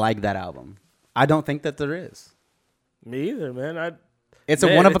album like that album? I don't think that there is. Me either, man. It's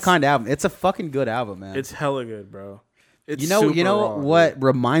a one of a kind album. It's a fucking good album, man. It's hella good, bro. It's you know raw, what dude.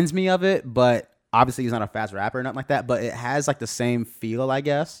 Reminds me of it, but obviously he's not a fast rapper or nothing like that, but it has like the same feel, I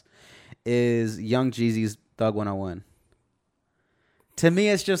guess, is Young Jeezy's Thug 101. To me,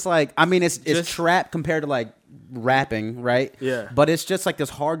 it's just like, I mean, it's trap compared to like rapping, right? Yeah. But it's just like this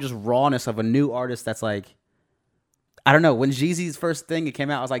hard, just rawness of a new artist that's like, I don't know. When Jeezy's first thing it came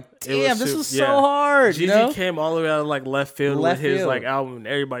out, I was like, damn, this is so hard. Jeezy came all the way out of like left field with his like album, and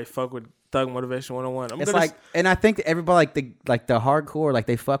everybody fuck with Thug Motivation 101. It's like, and I think that everybody like the hardcore, like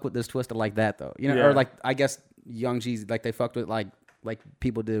they fuck with this Twista like that though, you know, or like I guess Young Jeezy, like they fucked with like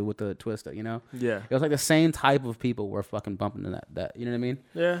people do with the Twista, you know. Yeah, it was like the same type of people were fucking bumping to that. You know what I mean?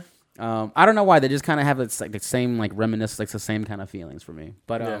 Yeah. I don't know why they just kind of have it's like the same like reminiscence, like the same kind of feelings for me,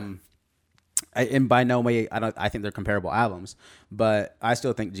 but and by no way I think they're comparable albums, but I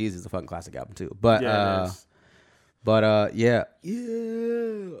still think Jeezy's a fucking classic album too. But yeah,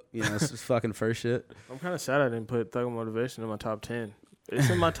 you know, this is fucking first shit. I'm kind of sad I didn't put Thug Motivation in my top 10. It's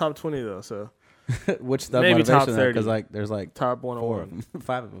in my top 20 though, so which Thug maybe Motivation? Top 30 because like there's like top 101, 4 of them,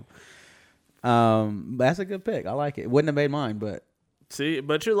 5 of them. But that's a good pick. I like it. Wouldn't have made mine, but see,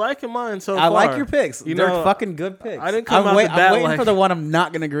 but you're liking mine so I far. like your picks. They're fucking good picks. I didn't come out the bat I'm waiting like, for the one I'm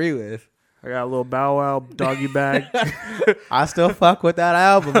not gonna agree with. I got a little Bow Wow doggy bag. I still fuck with that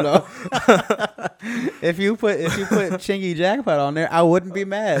album though. If you put Chingy Jackpot on there, I wouldn't be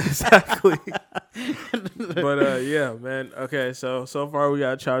mad. Exactly. But yeah, man. Okay, so far we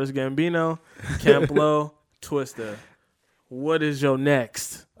got Childish Gambino, Camp Lo, Twista. What is your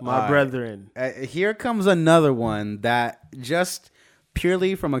next, my brethren? Here comes another one that just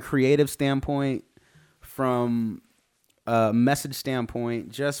purely from a creative standpoint, from a message standpoint,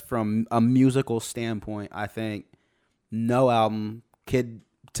 just from a musical standpoint, I think no album could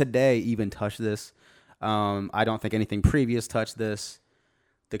today even touched this. I don't think anything previous touched this.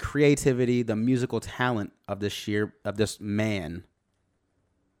 The creativity, the musical talent of this man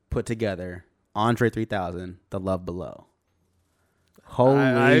put together. Andre 3000, The Love Below. Holy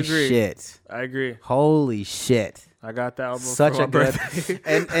I agree. shit. I agree. Holy shit. I got that album Such for a my good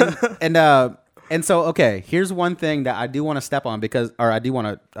birthday. and so okay, here's one thing that I do want to step on I do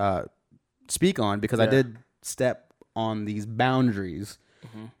want to speak on because I did step on these boundaries,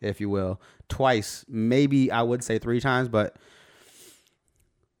 if you will, twice, maybe I would say 3 times, but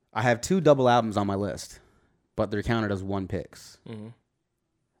I have 2 double albums on my list, but they're counted as 1 picks.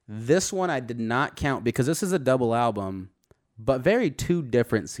 This one I did not count because this is a double album, but very 2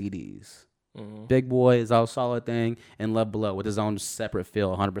 different CDs. Big Boy is all solid thing, and Love Below with his own separate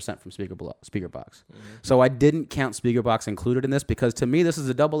feel, 100% from Speakerbox. So I didn't count Speakerbox included in this because to me this is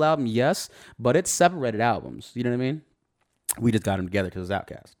a double album, yes, but it's separated albums. You know what I mean? We just got them together because it's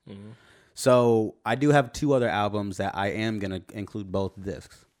Outkast. So I do have 2 other albums that I am gonna include both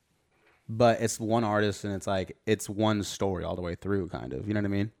discs, but it's one artist and it's one story all the way through, kind of. You know what I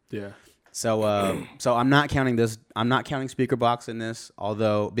mean? Yeah. So so I'm not counting this. I'm not counting Speakerbox in this,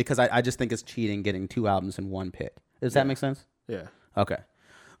 although because I just think it's cheating getting 2 albums in 1 pick. Does that make sense? Yeah. Okay.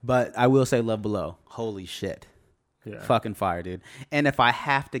 But I will say Love Below. Holy shit. Yeah. Fucking fire, dude. And if I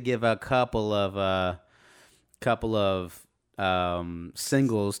have to give a couple of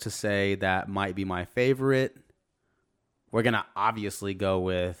singles to say that might be my favorite, we're gonna obviously go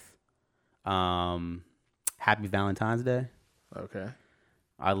with Happy Valentine's Day. Okay.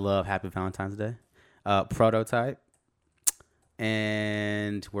 I love Happy Valentine's Day. Prototype.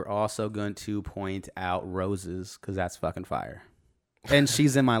 And we're also going to point out Roses because that's fucking fire. And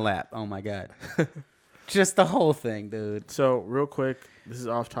She's in My Lap. Oh, my God. Just the whole thing, dude. So, real quick, this is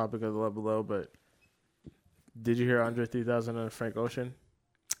off topic of the Love Below, but did you hear Andre 3000 and Frank Ocean?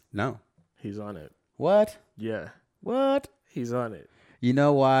 No. He's on it. What? Yeah. What? He's on it. You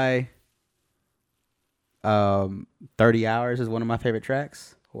know why 30 Hours is one of my favorite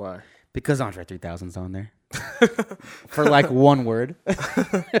tracks? Why? Because Andre 3000's on there. For like 1 word.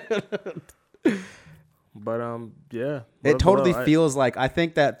 But yeah. It Love totally Below, feels like, I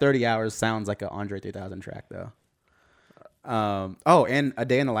think that 30 Hours sounds like an Andre 3000 track though. Oh, and A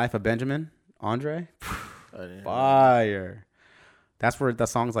Day in the Life of Benjamin, Andre. Fire. That's where the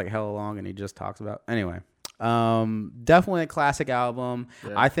song's like hella long and he just talks about. Anyway, definitely a classic album.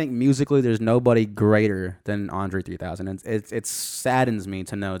 Yeah. I think musically there's nobody greater than Andre 3000. And it saddens me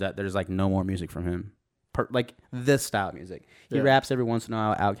to know that there's like no more music from him. Like this style of music. He raps every once in a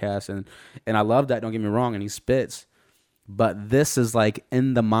while, Outkast, and I love that, don't get me wrong, and he spits. But this is like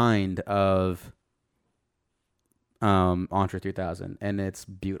in the mind of Andre 3000, and it's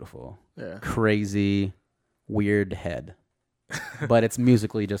beautiful. Yeah. Crazy, weird head. But it's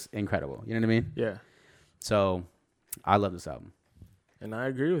musically just incredible. You know what I mean? Yeah. So I love this album. And I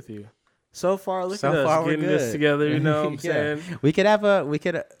agree with you. So far, look at us getting this together, you know what I'm saying? We could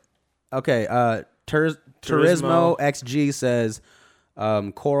okay, Turismo XG says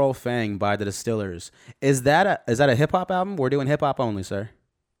Coral Fang by the Distillers. Is that a hip hop album? We're doing hip hop only, sir.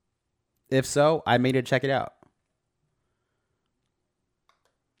 If so, I made it check it out.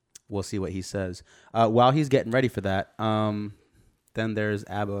 We'll see what he says. While he's getting ready for that, then there's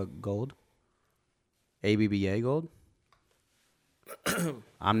ABBA Gold. ABBA Gold.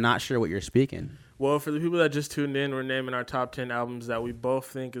 I'm not sure what you're speaking. Well, for the people that just tuned in, we're naming our top 10 albums that we both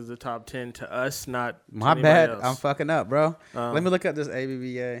think is the top 10 to us, not to my bad. Else. I'm fucking up, bro. Let me look up this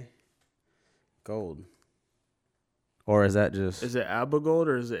ABBA Gold. Or is that just... Is it ABBA Gold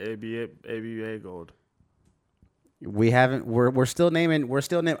or is it ABBA Gold? We're still naming,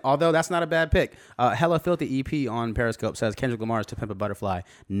 although that's not a bad pick. Hella Filthy EP on Periscope says Kendrick Lamar's To Pimp a Butterfly.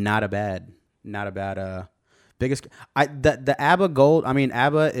 Not a bad biggest... The ABBA Gold, I mean,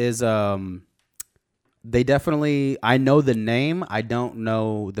 ABBA is... They definitely, I know the name, I don't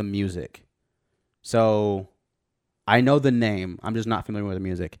know the music. So, I know the name, I'm just not familiar with the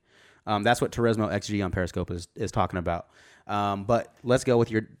music. That's what Turismo XG on Periscope is talking about. But let's go with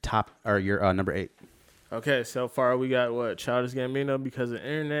your top, or your number 8. Okay, so far we got what? Childish Gambino, Because of the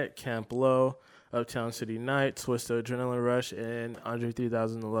Internet, Camp Low, Uptown City Nights, Twista, Adrenaline Rush, and Andre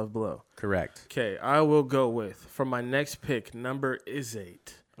 3000, The Love Below. Correct. Okay, I will go with, for my next pick, number is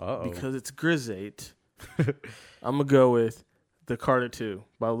 8. Uh-oh. Because it's Grizz 8. I'm going to go with The Carter 2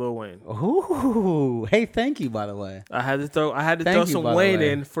 by Lil Wayne. Ooh. Hey, thank you, by the way. I had to throw some Wayne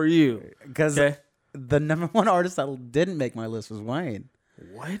in for you. Because the number 1 artist that didn't make my list was Wayne.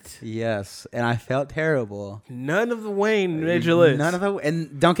 What? Yes, and I felt terrible. None of the Wayne made your list. None of the,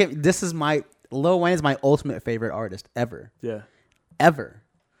 and don't get, this is Lil Wayne is my ultimate favorite artist ever. Yeah. Ever.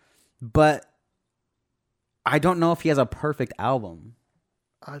 but I don't know if he has a perfect album.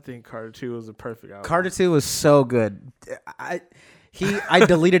 I think Carter 2 was a perfect album. Carter 2 was so good. I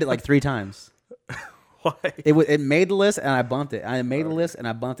deleted it like 3 times. Why? It made the list and I bumped it. I made the list and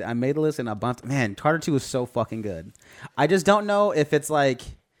I bumped it. I made the list and I bumped it. Man, Carter 2 was so fucking good. I just don't know if it's like,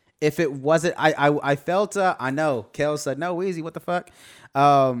 if it wasn't, I felt, I know, Kel said, no, Weezy, what the fuck?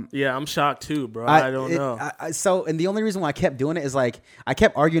 Yeah, I'm shocked too, bro. I don't know. So, and the only reason why I kept doing it is like, I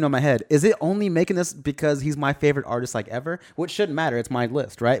kept arguing in my head, is it only making this because he's my favorite artist like ever? Which shouldn't matter. It's my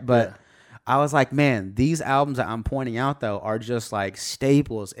list, right? But yeah. I was like, man, these albums that I'm pointing out though are just like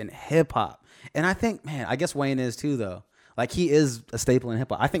staples in hip hop. And I think, man, I guess Wayne is too, though. Like, he is a staple in hip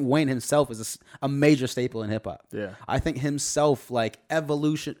hop. I think Wayne himself is a major staple in hip hop. Yeah. I think himself, like,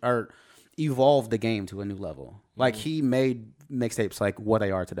 evolved the game to a new level. Like, he made mixtapes like what they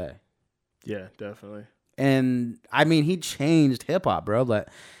are today. Yeah, definitely. And, I mean, he changed hip hop, bro. But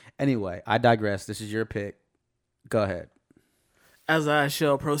anyway, I digress. This is your pick. Go ahead. As I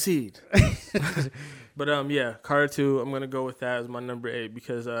shall proceed. But, yeah, Carter 2, I'm going to go with that as my number 8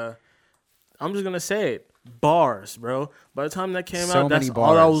 because, I'm just going to say it. Bars, bro. By the time that came out, that's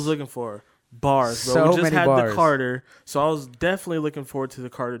all I was looking for. Bars, bro. We just had the Carter, so I was definitely looking forward to the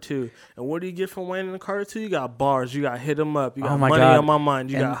Carter 2. And what do you get from Wayne in the Carter 2? You got bars. You got Hit 'Em Up. You got Money on My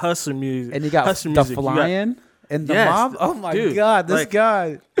Mind. You got Hustler Music. And you got The Flying and The Mob. Oh, my God. This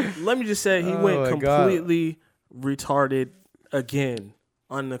guy. Let me just say, he went completely retarded again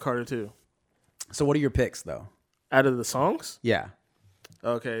on the Carter 2. So what are your picks, though? Out of the songs? Yeah.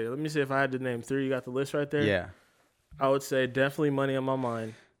 Okay, let me see if I had to name 3. You got the list right there? Yeah. I would say definitely Money on My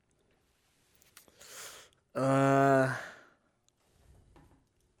Mind.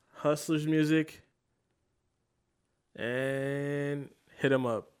 Hustlers Music. And Hit 'Em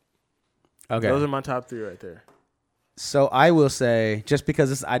Up. Okay. Those are my top 3 right there. So I will say, just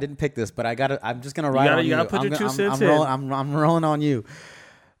because I didn't pick this, but I'm just gonna ride on you. You gotta put your 2 cents in. I'm rolling on you.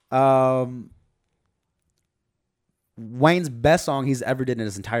 Wayne's best song he's ever did in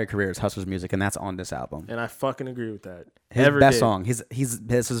his entire career is Hustler's Music, and that's on this album. And I fucking agree with that. His best song. This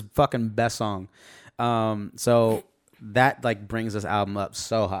is his fucking best song. So that like brings this album up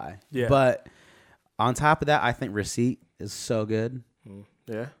so high. Yeah. But on top of that, I think Receipt is so good.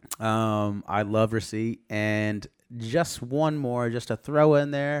 Yeah. I love Receipt, and just one more, just to throw in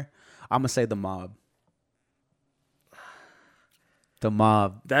there, I'm gonna say The Mob. The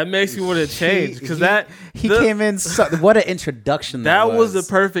Mob. That makes me want to change because he came in. What an introduction! That was the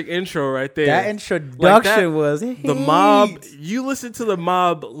perfect intro right there. That introduction was The Mob. You listen to The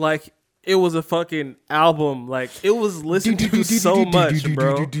Mob like it was a fucking album. Like it was listened to so much,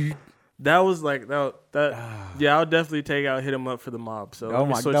 bro. That was like that. Yeah, I'll definitely take out Hit 'Em Up for The Mob. So oh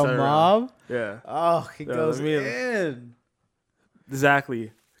my God, The Mob. Yeah. Oh, he goes in.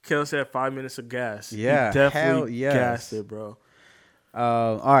 Exactly. Kel said 5 minutes of gas. Yeah, he definitely gassed it, bro.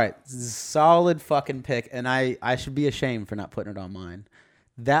 All right, solid fucking pick, and I should be ashamed for not putting it on mine.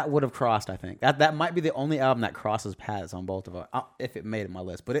 That would have crossed, I think. That might be the only album that crosses paths on both of them, if it made it my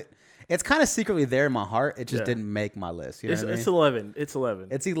list. But it's kind of secretly there in my heart. It just didn't make my list. You know what I mean? It's 11. It's 11.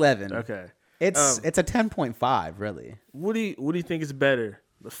 It's 11. Okay. It's a 10.5, really. What do you think is better,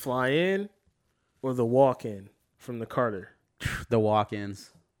 the Fly-In or the Walk-In from the Carter? The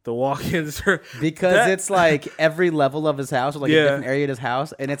Walk-Ins. The Walk-Ins are because it's like every level of his house, or like a different area of his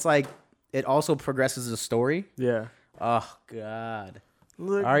house, and it's like it also progresses the story. Yeah. Oh God.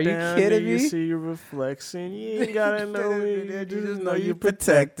 Look are you kidding me? You see your reflection. You ain't gotta know me. You just know you're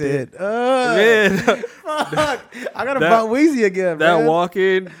protected. Man, fuck! I gotta bump Weezy again. That man.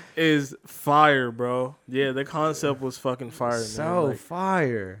 Walk-In is fire, bro. Yeah, the concept was fucking fire. So man.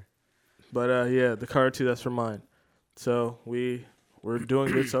 Fire. But yeah, the Carter 2, that's for mine. So we're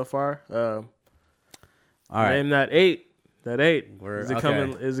doing good so far. All right. Name that 8. That 8. Is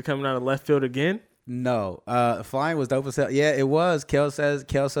it coming out of left field again? No. Flying was dope as hell. Yeah, it was. Kel says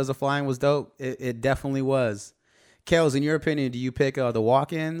the Flying was dope. It definitely was. Kels, in your opinion, do you pick the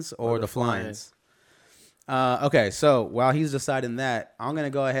Walk-Ins or the Flyings? Okay, so while he's deciding that, I'm gonna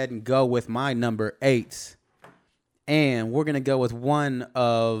go ahead and go with my number 8, and we're gonna go with one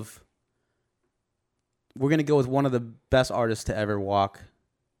of the best artists to ever walk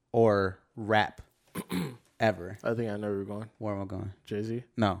or rap ever. I think I know where you're going. Where am I going? Jay-Z?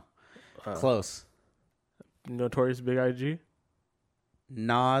 No. Close. Notorious Big IG?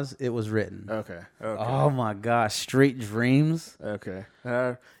 Nas, It Was Written. Okay. Oh my gosh, Street Dreams. Okay.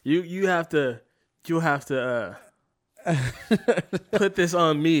 You have to put this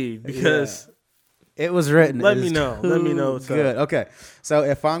on me because It Was Written. Let me know. Let me know what's good. up. Okay. So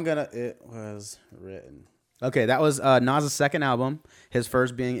if I'm gonna, It Was Written. Okay, that was Nas' second album. His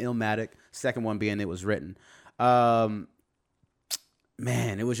first being Illmatic, second one being It Was Written. Man,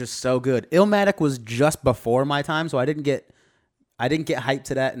 it was just so good. Illmatic was just before my time, so I didn't get hyped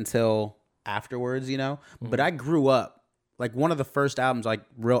to that until afterwards, you know. Mm-hmm. But I grew up, like, one of the first albums, like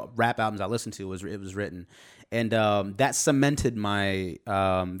real rap albums I listened to was It Was Written, and that cemented my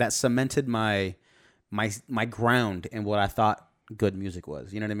my ground in what I thought good music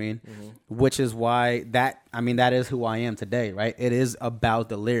was. You know what I mean? Mm-hmm. Which is why that is who I am today, right? It is about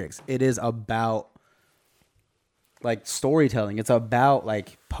the lyrics. It is about like storytelling. It's about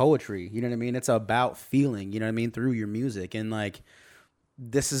like poetry. You know what I mean? It's about feeling, you know what I mean, through your music. And like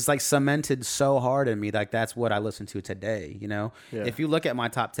this is like cemented so hard in me. Like that's what I listen to today, you know? Yeah. If you look at my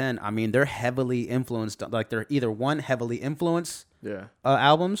top 10, I mean, they're heavily influenced. Like they're either one, heavily influenced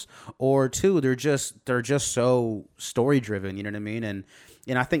albums, or two, they're just so story driven, you know what I mean? And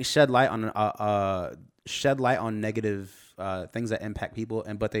I think shed light on negative things that impact people,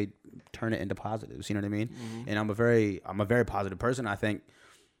 but they turn it into positives, you know what I mean? Mm-hmm. And I'm a very positive person. I think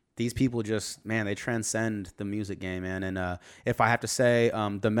these people just, man, they transcend the music game, man. And if I have to say,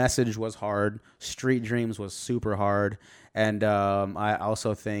 The Message was hard. Street Dreams was super hard. And I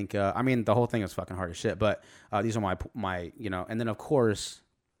also think, I mean, the whole thing is fucking hard as shit. But these are my, you know. And then, of course,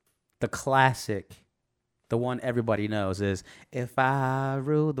 the classic, the one everybody knows is, If I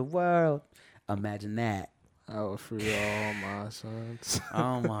Rule the World, Imagine That. I will free all my sons.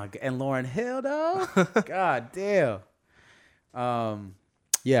 Oh, my God. And Lauryn Hill, though? God damn.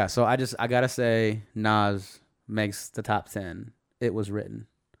 Yeah, so I gotta say, Nas makes the top 10. It Was Written,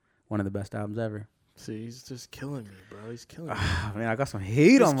 one of the best albums ever. See, he's just killing me, bro. He's killing me. Man, I got some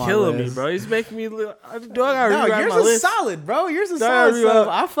heat on my list. He's killing me, bro. He's making me. Yours is solid, bro. Yours is solid. So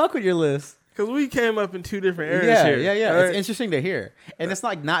I fuck with your list. Because we came up in two different areas here. Yeah. Right? It's interesting to hear, and it's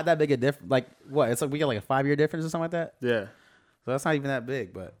like not that big a difference. Like what? It's like we got like a 5-year difference or something like that. Yeah. So that's not even that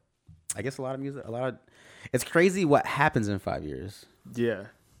big, but I guess it's crazy what happens in 5 years. Yeah.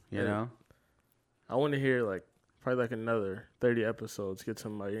 You know? I want to hear like probably like another 30 episodes, get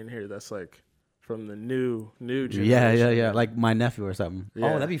somebody in here that's like from the new generation. Yeah. Like my nephew or something. Yeah.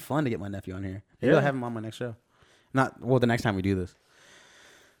 Oh, that'd be fun to get my nephew on here. Maybe I'll have him on my next show. The next time we do this.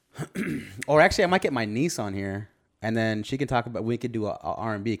 Or actually, I might get my niece on here, and then she can talk about, we could do a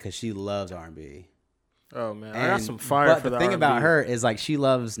R&B because she loves R&B. Oh, man. I got some fire for the thing R&B. about her is like she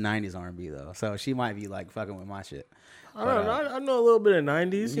loves 90s R&B, though. So she might be like fucking with my shit. I don't know. I know a little bit of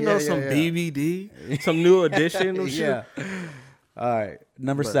 90s. You know, some BBD, some New Edition. Yeah. All right.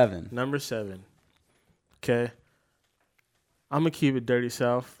 Number 7. Number 7. Okay. I'm going to keep it Dirty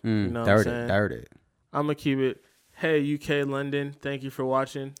South. You know what I'm saying? Dirty. I'm going to keep it, hey, UK London, thank you for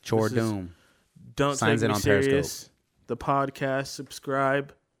watching. Chore Doom. Don't Signs Take Me Serious. Periscope. The podcast.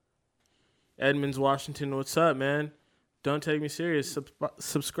 Subscribe. Edmonds, Washington, what's up, man? Don't Take Me Serious.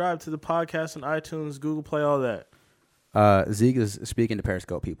 Subscribe to the podcast on iTunes, Google Play, all that. Zeke is speaking to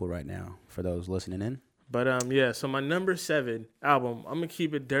Periscope people right now for those listening in. But yeah, so my number 7 album, I'm gonna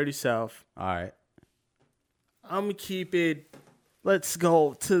keep it Dirty South. All right. I'm gonna keep it. Let's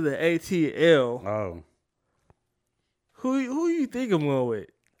go to the ATL. Oh. Who you think I'm going with?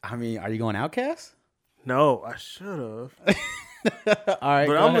 I mean, are you going Outkast? No, I should have. All right,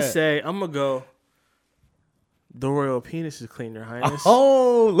 but I'm gonna go. The Royal Penis is clean, Your Highness.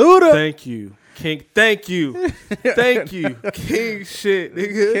 Oh, Luda. Thank you, King. Thank you, King. Shit,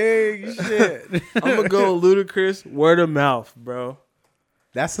 nigga. King shit. I'm gonna go Ludacris. Word of mouth, bro.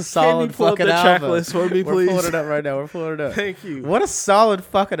 That's a solid fucking album. Can you pull up the track list for me, please? We're pulling it up right now. We're pulling it up. Thank you. What a solid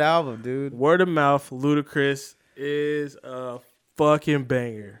fucking album, dude. Word of mouth. Ludacris is a fucking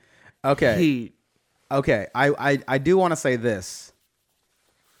banger. Okay. Heat. Okay. I do want to say this.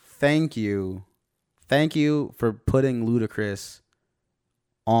 Thank you for putting Ludacris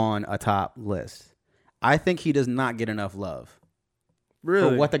on a top list. I think he does not get enough love.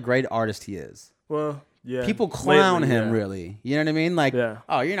 Really? For what the great artist he is. Well, yeah. People clown him, really. You know what I mean? Like,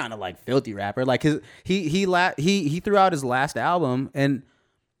 oh, you're not a like filthy rapper. Like he threw out his last album, and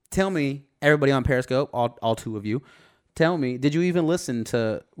tell me, everybody on Periscope, all two of you, tell me, did you even listen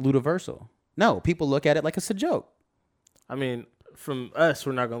to Ludaversal? No, people look at it like it's a joke. I mean, from us,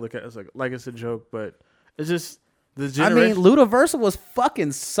 we're not gonna look at it like it's a joke, but it's just the generation. I mean, Ludaversal was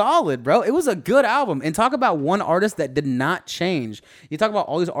fucking solid, bro. It was a good album. And talk about one artist that did not change. You talk about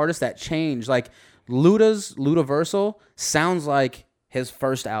all these artists that changed. Like Ludaversal sounds like his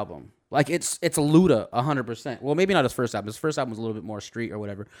first album. Like it's Luda 100%. Well, maybe not his first album. His first album was a little bit more street or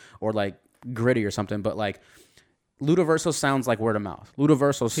whatever, or like gritty or something. But like Ludaversal sounds like word of mouth.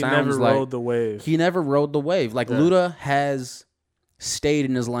 Ludaversal sounds like he never rode the wave. He never rode the wave. Like Luda has stayed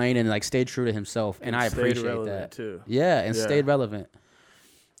in his lane and like stayed true to himself, and I appreciate that too. Yeah, and stayed relevant.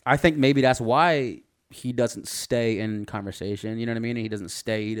 I think maybe that's why he doesn't stay in conversation. You know what I mean? He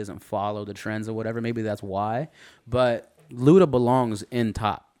doesn't follow the trends or whatever. Maybe that's why. But Luda belongs in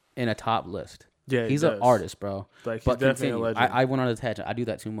a top list. Yeah, he's an artist, bro. Like, he's definitely a legend. I went on a tangent. I do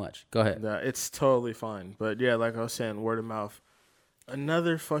that too much. Go ahead. Yeah, it's totally fine. But yeah, like I was saying, word of mouth.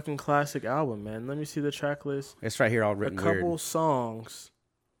 Another fucking classic album, man. Let me see the track list. It's right here all written weird. A couple songs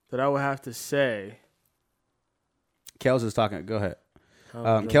that I would have to say. Kels is talking. Go ahead.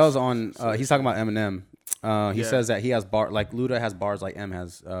 Kels on. He's talking about Eminem. He says that he has like Luda has bars like M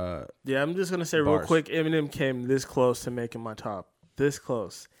has. Yeah, I'm just gonna say real quick. Eminem came this close to making my top. This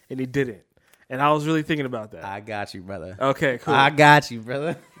close, and he didn't. And I was really thinking about that. I got you, brother. Okay, cool. I got you,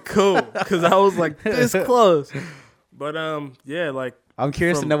 brother. Cool, because I was like this close. But yeah, like I'm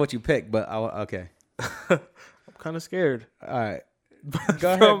curious to know what you picked. But okay. I'm kind of scared. All right.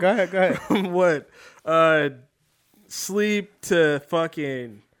 Go ahead. From what? Sleep to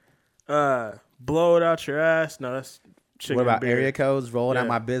fucking blow it out your ass. No, that's chicken. What about beer. area codes? Roll out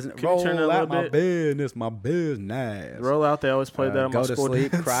my business. Can you turn that a little my bit? business. My business. Roll out. They always played that on my school Go to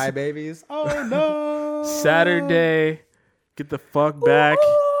sleep. dance. Cry babies. Oh no. Saturday. Get the fuck back.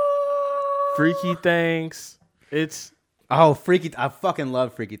 Freaky things. It's freaky. I fucking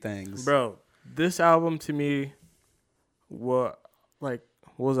love Freaky Things, bro. This album to me, what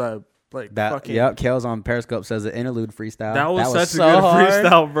was I like? That fucking, yep. Kels on Periscope says the interlude freestyle. That was such so a good hard.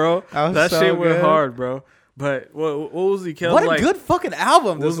 freestyle, bro. That so shit went good. hard, bro. But what was he? Kels, What a good fucking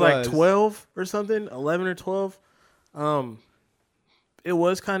album this was. Like 12 or something, 11 or 12. It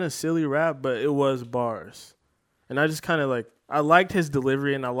was kind of silly rap, but it was bars, and I just kind of I liked his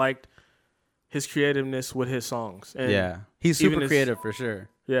delivery and I liked his creativeness with his songs. And yeah, he's super creative for sure.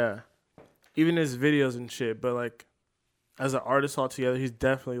 Yeah, even his videos and shit. But as an artist altogether, he's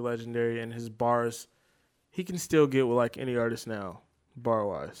definitely legendary. And his bars, he can still get with any artist now, bar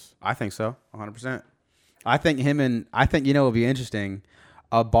wise. I think so, 100%. I think it would be interesting,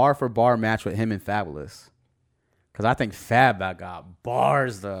 a bar for bar match with him and Fabulous. Because I think Fab got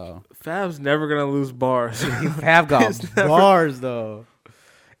bars though. Fab's never gonna lose bars. Fab got bars though.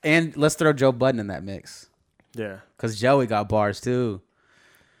 And let's throw Joe Budden in that mix. Yeah. Because Joey got bars too.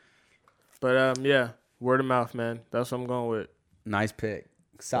 But yeah, word of mouth, man. That's what I'm going with. Nice pick.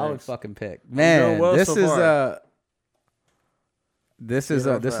 Solid Thanks. fucking pick. Man, well this so is far. this is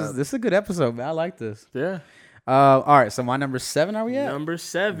a good episode, man. I like this. Yeah. All right, so my number 7, are we at? Number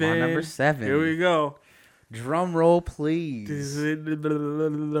 7. My number 7. Here we go. Drum roll, please.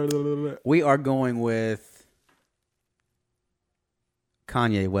 We are going with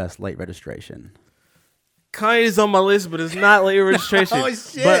Kanye West, Late Registration. Kanye's on my list, but it's not Late Registration. Oh,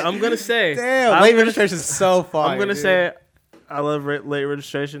 shit. But I'm going to say. Damn, Late Registration is so far. I'm going to say I love Late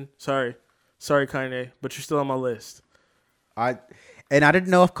Registration. Sorry, Kanye, but you're still on my list. I didn't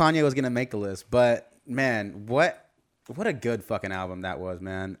know if Kanye was going to make the list, but man, what a good fucking album that was,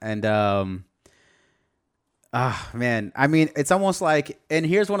 man. And man, I mean, it's almost like, and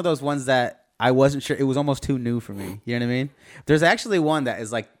here's one of those ones that I wasn't sure, it was almost too new for me. You know what I mean? There's actually one that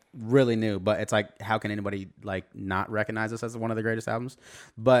is really new, but it's how can anybody not recognize this as one of the greatest albums?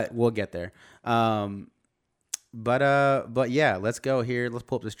 But we'll get there. But yeah, let's go here. Let's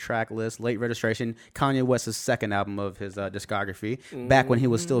pull up this track list. Late Registration, Kanye West's second album of his discography, back when he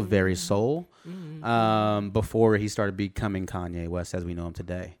was still very soul, before he started becoming Kanye West as we know him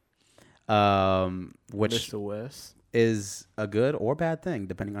today. Which Mr. West is a good or bad thing,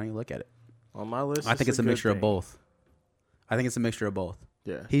 depending on how you look at it. On my list, I think it's a mixture of both.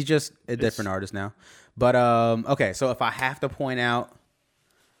 Yeah. He's just a different artist now. But okay, so if I have to point out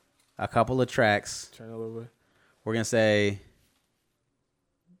a couple of tracks, turn a little bit. We're gonna say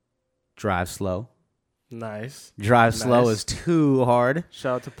Drive Slow. Nice. Drive Slow is too hard.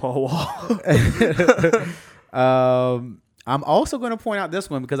 Shout out to Paul Wall. I'm also going to point out this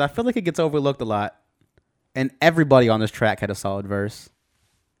one because I feel like it gets overlooked a lot. And everybody on this track had a solid verse.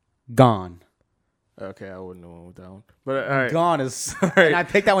 Gone. Okay, I wouldn't know with that one. But all right. Gone is... And I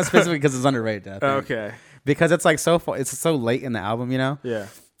picked that one specifically because it's underrated, I think. Okay. Because it's so far, it's so late in the album, you know? Yeah.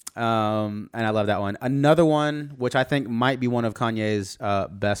 And I love that one. Another one, which I think might be one of Kanye's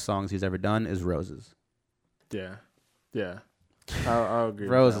best songs he's ever done, is Roses. Yeah. Yeah. I'll agree.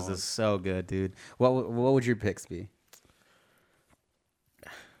 Roses is so good, dude. What would your picks be?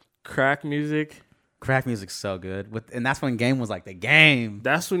 Crack music. Crack music's so good. And that's when Game was the Game.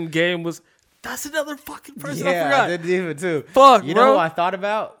 That's when Game was... That's another fucking person I forgot. I didn't even too. Fuck, you bro. know what I thought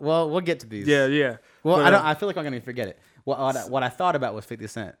about? Well, we'll get to these. Yeah. Well, but, I feel like I'm gonna forget it. What I thought about was 50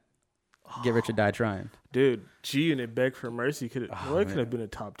 Cent. Get Rich or Die Trying. Dude, G Unit Beg for Mercy could have been a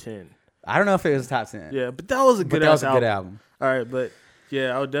top 10. I don't know if it was top 10. Yeah, but that was a good album. All right, but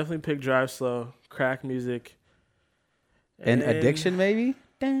yeah, I would definitely pick Drive Slow, Crack Music. And Addiction, maybe?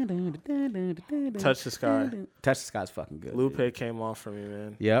 Touch the Sky. Touch the Sky's fucking good. Lupe came off for me,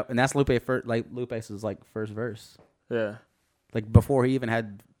 man. Yep, and that's Lupe's first verse. Yeah. Like before he even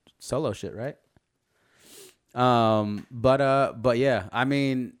had solo shit, right? But yeah, I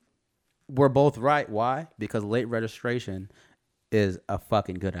mean, we're both right. Why? Because Late Registration is a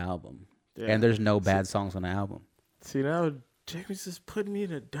fucking good album. Yeah. And there's no bad songs on the album. See, now Jamie's just putting me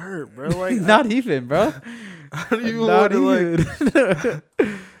in the dirt, bro. Like not even, bro. I don't even want to like.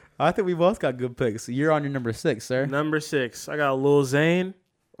 I think we both got good picks. You're on your number 6, sir. Number 6. I got Lil Zane.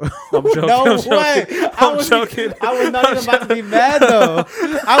 I'm joking. No I'm joking. way. I'm joking. I was not even about to be mad, though.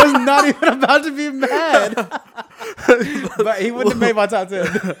 I was not even about to be mad. But he wouldn't have made my top 10.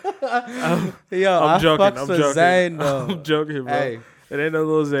 Yo, I'm joking. I'm joking. Zane, though. I'm joking, bro. Hey. It ain't no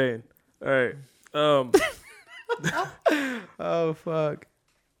Lil Zane. All right. Oh, fuck.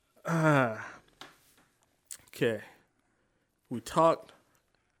 Okay. We talked.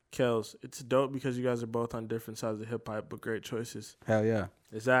 Kels, it's dope because you guys are both on different sides of hip hop, but great choices. Hell yeah.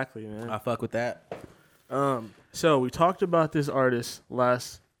 Exactly, man. I fuck with that. So we talked about this artist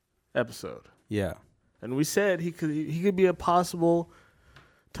last episode. Yeah. And we said he could be a possible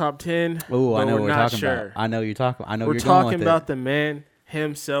top 10. Oh, I know what we're talking sure. about. I know you're talking. I know we're you're going with talking about the man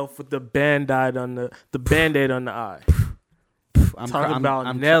himself with the Band-Aid on the Band-Aid on the eye. I'm talking about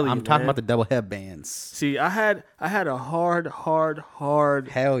I'm Nelly. I'm talking man. about the double headbands. See, I had a hard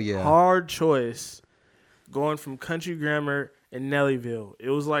hell yeah hard choice going from Country Grammar and Nellyville. It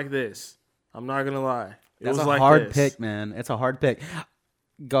was like this. I'm not gonna lie. That's was a like hard this. pick, man. It's a hard pick.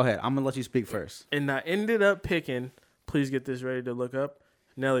 Go ahead. I'm gonna let you speak first. And I ended up picking. Please get this ready to look up.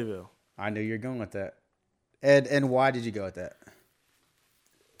 Nellyville. I knew you were going with that. And why did you go with that?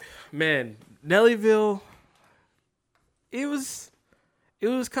 Man, Nellyville. It was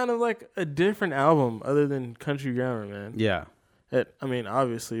kind of like a different album other than Country Grammar, man. Yeah. I mean,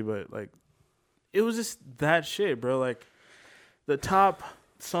 obviously, but like, it was just that shit, bro. Like, the top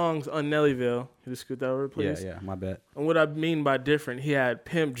songs on Nellyville. Can you scoot that over, please? Yeah, my bad. And what I mean by different, he had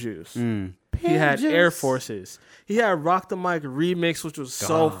Pimp Juice. He had Air Forces. He had Rock the Mic Remix, which was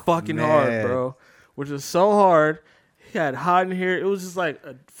so fucking hard, bro. Which was so hard. He had Hot in Here. It was just like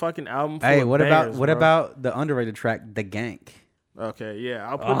a fucking album full of bangers, what about the underrated track, The Gank? Okay, yeah,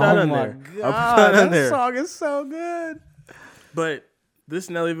 I'll put that in there. God, I'll put that in there. That song is so good. But this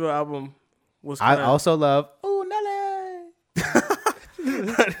Nellyville album was I also love Ooh Nelly.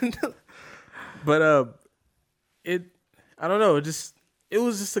 But I don't know, it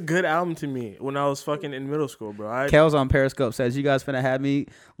was just a good album to me when I was fucking in middle school, bro. Kels on Periscope says you guys finna have me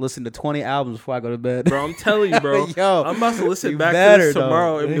listen to 20 albums before I go to bed. Bro, I'm telling you, bro. Yo, I'm about to listen back to this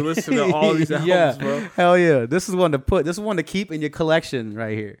tomorrow and be listening to all these albums, bro. Hell yeah. This is one to keep in your collection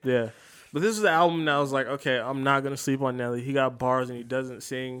right here. Yeah. But this is the album that I was like, okay, I'm not gonna sleep on Nelly. He got bars and he doesn't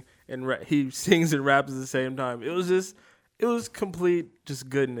sing and he sings and raps at the same time. It was complete just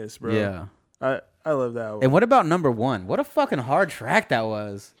goodness, bro. Yeah. I love that album. And what about number 1? What a fucking hard track that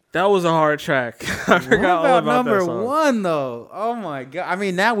was. That was a hard track. I forgot all about number that song. 1 though? Oh my god! I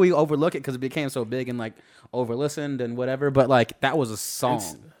mean, now we overlook it because it became so big and like over-listened and whatever. But like, that was a song,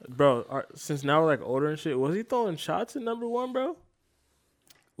 bro. Since now we're like older and shit, was he throwing shots at number 1, bro?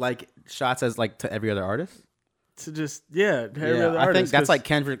 Like shots as like to every other artist. To just every other I artist. think that's like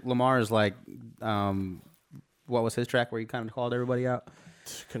Kendrick Lamar's like, what was his track where he kind of called everybody out?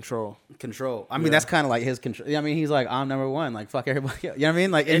 Control. I mean, that's kind of like his control. I mean, he's like, I'm number 1. Like, fuck everybody else. You know what I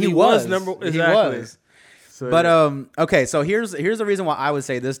mean? Like, and he was number. Exactly. He was. So, but okay. So here's the reason why I would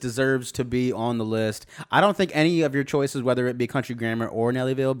say this deserves to be on the list. I don't think any of your choices, whether it be Country Grammar or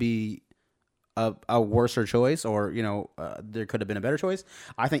Nellyville, be a worser choice, or there could have been a better choice.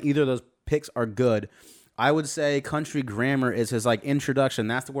 I think either of those picks are good. I would say Country Grammar is his like introduction.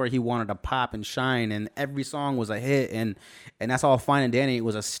 That's where he wanted to pop and shine, and every song was a hit, and that's all fine and dandy. It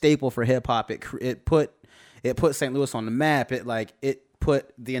was a staple for hip hop. It put St. Louis on the map. It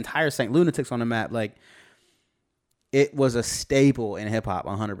put the entire St. Lunatics on the map. Like, it was a staple in hip hop,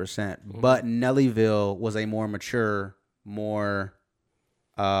 100%. Mm-hmm. But Nellyville was a more mature,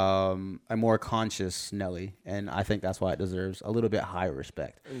 a more conscious Nelly, and I think that's why it deserves a little bit higher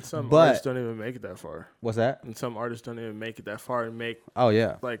respect. And some artists don't even make it that far. What's that? And some artists don't even make it that far and make. Oh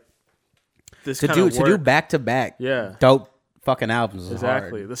yeah, like this to do back to back. Yeah, dope fucking albums. Is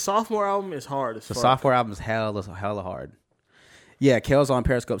exactly. Hard. The sophomore album is hard. Sophomore album is hella hard. Yeah, Kels on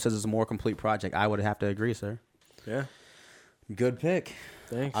Periscope says it's a more complete project. I would have to agree, sir. Yeah, good pick.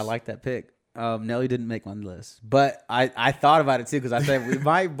 Thanks. I like that pick. Nelly didn't make my list, but I thought about it too because I said we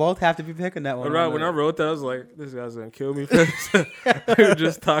might both have to be picking that one. When I wrote that, I was like, "This guy's gonna kill me." We were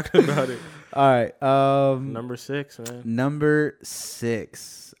just talking about it. All right. Number 6, man. Number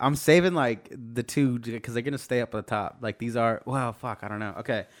 6. I'm saving like the 2 because they're gonna stay up at the top. Like these are. Well, fuck. I don't know.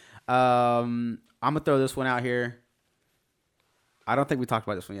 Okay. I'm gonna throw this one out here. I don't think we talked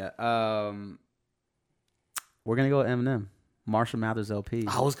about this one yet. We're gonna go with Eminem. Marshall Mathers LP.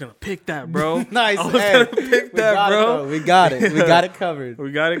 I was gonna pick that, bro. Nice. I was gonna pick that, bro. We got it. We got it covered.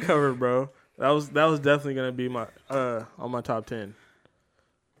 We got it covered, bro. That was definitely gonna be my on my top 10.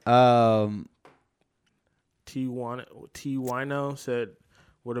 T Wino said,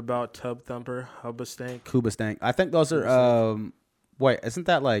 "What about Tub Thumper, Hubba Stank, Cuba Stank?" I think those are. Wait, isn't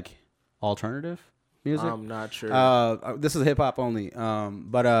that like alternative music? I'm not sure. This is hip hop only.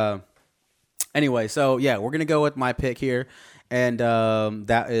 But anyway, so yeah, we're gonna go with my pick here, and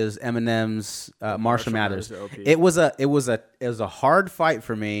that is Eminem's Marshall Mathers. It was a hard fight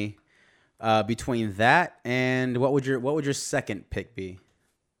for me between that and what would your second pick be?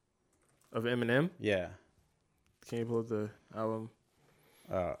 Of Eminem? Yeah. Can you pull up the album?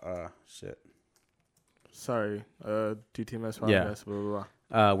 Shit. Sorry. DTMS podcast, Yeah. blah, blah,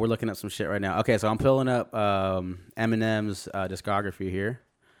 blah. We're looking up some shit right now. Okay, so I'm pulling up Eminem's discography here.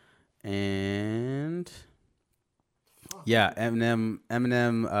 And yeah,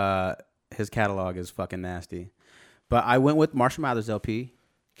 Eminem his catalog is fucking nasty. But I went with Marshall Mathers LP.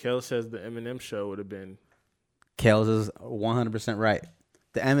 Kel says the Eminem show would have been. Kels is 100% right.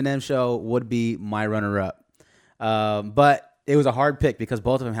 The Eminem show would be my runner-up. But it was a hard pick because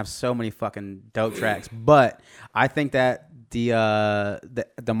both of them have so many fucking dope tracks. But I think that the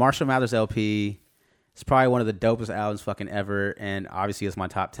Marshall Mathers LP is probably one of the dopest albums fucking ever, and obviously it's my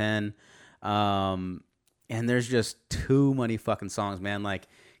top 10. And there's just too many fucking songs, man. Like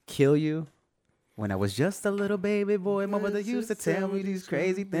Kill You. When I was just a little baby boy, my mother used to tell me these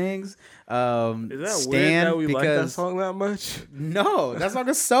crazy things. Is that Stan, weird that we like that song that much? No, that song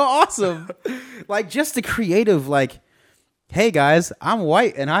is so awesome. Like just the creative, like, hey guys, I'm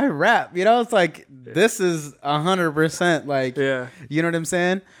white and I rap. You know, it's like this is 100% like, yeah. You know what I'm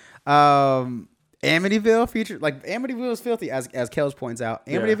saying? Amityville featured, like Amityville is filthy, as Kels points out.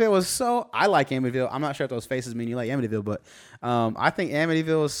 Amityville was so, I like Amityville. I'm not sure if those faces mean you like Amityville, but I think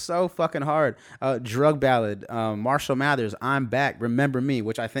Amityville is so fucking hard. Drug Ballad, Marshall Mathers, I'm Back, Remember Me,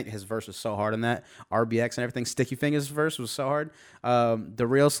 which I think his verse was so hard in that. RBX and everything. Sticky Fingers verse was so hard. The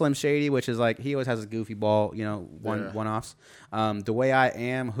Real Slim Shady, which is like, he always has his goofy ball, you know, one-offs. The Way I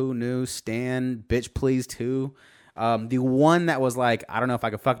Am, Who Knew, Stan, Bitch Please 2. The one that was like, I don't know if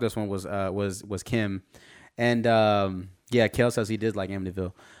I could fuck this one was Kim. And yeah, Kel says he did like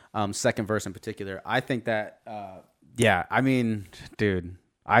Amityville. Second verse in particular. I think that yeah, I mean, dude,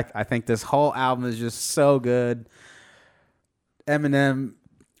 I think this whole album is just so good. Eminem,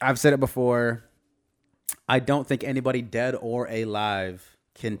 I've said it before. I don't think anybody dead or alive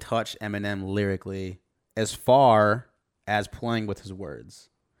can touch Eminem lyrically as far as playing with his words.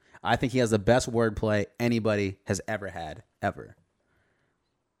 I think he has the best wordplay anybody has ever had, ever.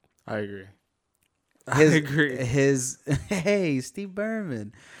 I agree. Hey, Steve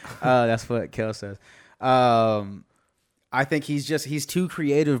Berman. That's what Kel says. I think he's too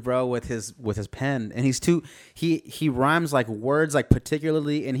creative, bro, with his pen, and he rhymes like words like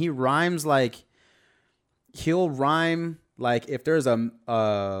particularly, and he rhymes like he'll rhyme like if there's like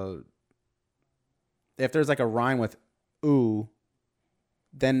a rhyme with ooh.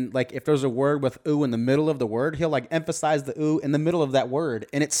 Then, like, if there's a word with ooh in the middle of the word, he'll, like, emphasize the ooh in the middle of that word.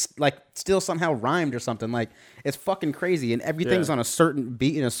 And it's, like, still somehow rhymed or something. Like, it's fucking crazy. And everything's on a certain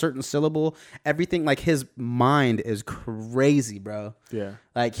beat in a certain syllable. Everything, like, his mind is crazy, bro. Yeah.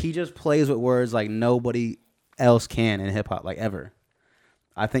 Like, he just plays with words like nobody else can in hip-hop, like, ever.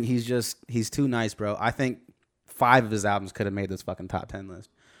 I think he's too nice, bro. I think 5 of his albums could have made this fucking top 10 list.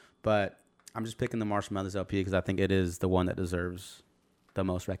 But I'm just picking the Marshall Mathers LP because I think it is the one that deserves the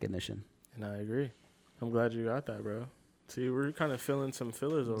most recognition. And I agree. I'm glad you got that, bro. See, we're kind of filling some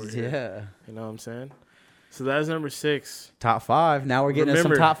fillers over here. Yeah. You know what I'm saying? So that's number 6. Top 5. Now we're getting into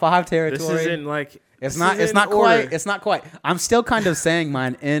some top 5 territory. This isn't like it's not quite. I'm still kind of saying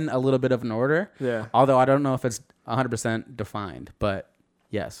mine in a little bit of an order. Yeah. Although I don't know if it's 100% defined, but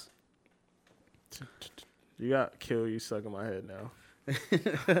yes. You got Kill You stuck in my head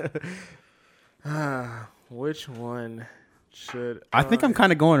now. Which one should I think I'm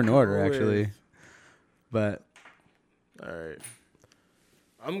kind of going in order actually. But all right.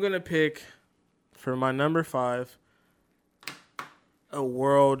 I'm going to pick for my number 5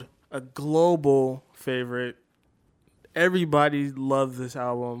 a global favorite, Everybody loved this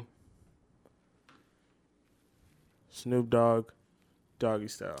album. Snoop Dogg, Doggy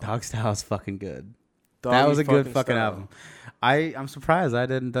Style. Dog Style is fucking good. Doggy That was a good fucking Style. album. I'm surprised I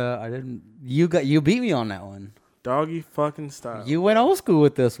didn't. You beat me on that one. Doggy fucking Style. You went old school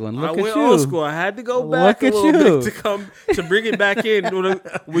with this one. Look I at went you. old school. I had to go back Look a at little you. bit to bring it back in. When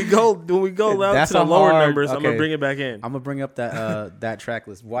we go down That's to the a lower hard- numbers, I'm okay. gonna bring it back in. I'm gonna bring up that that track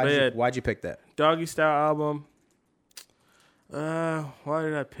list. Man. Why'd you pick that? Doggy Style album. Why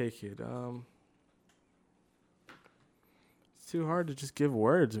did I pick it? It's too hard to just give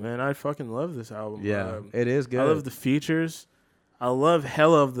words, man. I fucking love this album. It is good. I love the features. I love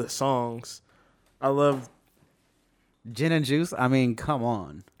hella of the songs. I love. Gin and Juice. I mean, come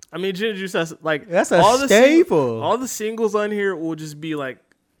on. I mean, Gin and Juice. That's a staple. All the singles on here will just be like,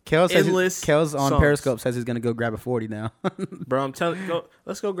 Kels on songs. Periscope says he's gonna go grab a 40 now. bro. I'm telling you,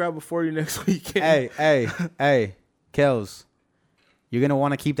 let's go grab a 40 next weekend. hey, Kels, you're gonna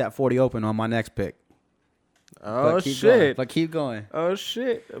want to keep that 40 open on my next pick. Oh But keep shit. going. But keep going. Oh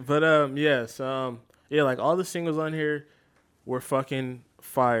shit. But yes. Yeah, like all the singles on here were fucking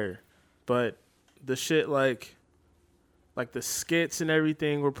fire. But the shit like the skits and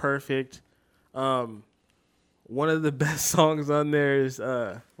everything were perfect. One of the best songs on there is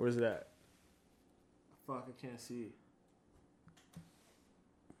where's that? Fuck, I can't see.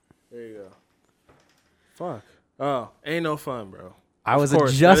 There you go. Fuck. Oh, Ain't No Fun, bro. I was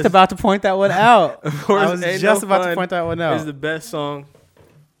course, just about to point that one out. Of course, I was Ain't just No about to Fun point that one out. Is the best song.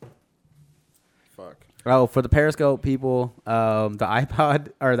 Fuck. Oh, for the Periscope people, the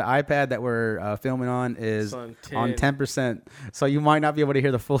iPad that we're filming on is on on 10%. So you might not be able to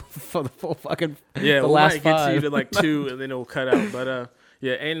hear the full fucking Yeah, the we last might get to five. you to like 2 and then it'll cut out. But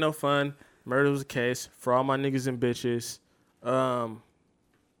yeah, Ain't No Fun. Murder Was a Case. For All My Niggas and Bitches.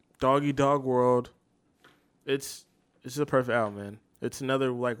 Doggy Dog World. It's a perfect album, man. It's another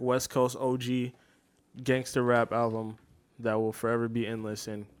like West Coast OG gangster rap album that will forever be endless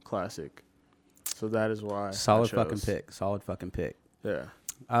and classic. So that is why. Solid I fucking chose. pick. Solid fucking pick. Yeah.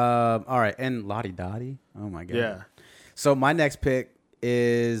 All right, and Lottie Dottie. Oh my god. Yeah. So my next pick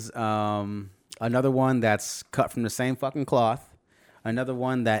is another one that's cut from the same fucking cloth. Another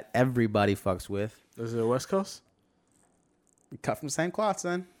one that everybody fucks with. Is it West Coast? Cut from the same cloth,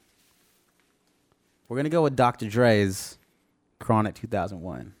 son. We're gonna go with Dr. Dre's Chronic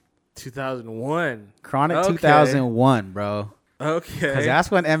 2001. 2001. Chronic Okay. 2001, bro. Okay. Because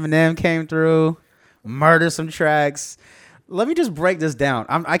that's when Eminem came through, murdered some tracks. Let me just break this down.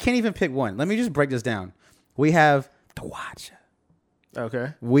 I can't even pick one. Let me just break this down. We have The Watcher.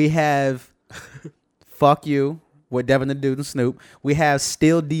 Okay. We have Fuck You with Devin the Dude and Snoop. We have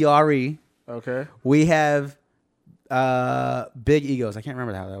Still DRE. Okay. We have Big Egos. I can't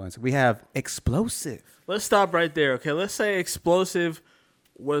remember how that went. We have Explosive. Let's stop right there, okay? Let's say Explosive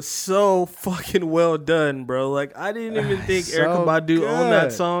was so fucking well done, bro. Like, I didn't even think So Erykah Badu owned that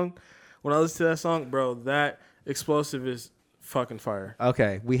good. song. When I listened to that song, bro, that Explosive is fucking fire.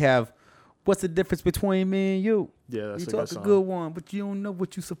 Okay, we have What's the Difference Between Me and You? Yeah, that's You a talk good song. a good one, but you don't know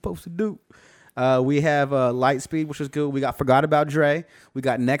what you're supposed to do. We have Lightspeed, which is good. We got Forgot About Dre. We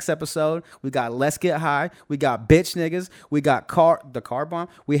got Next Episode. We got Let's Get High. We got Bitch Niggas. We got The Car Bomb.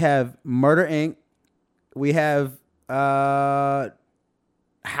 We have Murder Inc. We have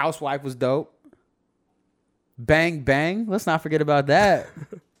Housewife was dope. Bang Bang. Let's not forget about that.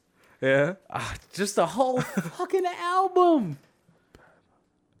 Yeah. Just the whole fucking album.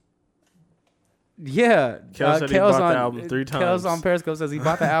 Yeah. Kel said he Kel's bought the album 3 times. Kel's on Periscope says he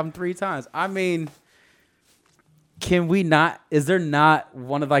bought the album 3 times. I mean, can we not? Is there not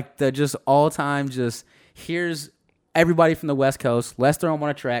one of like the just all time just here's everybody from the West Coast. Let's throw them on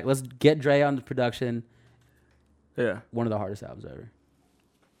a track. Let's get Dre on the production. Yeah. One of the hardest albums ever.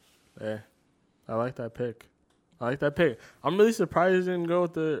 Yeah. I like that pick. I'm really surprised you didn't go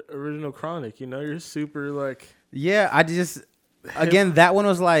with the original Chronic. You know, you're super like. Yeah, I just again that one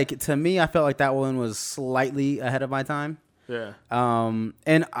was like to me. I felt like that one was slightly ahead of my time. Yeah.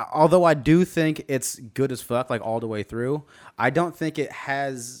 And although I do think it's good as fuck, like all the way through, I don't think it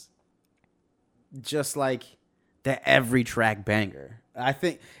has just like the every track banger. I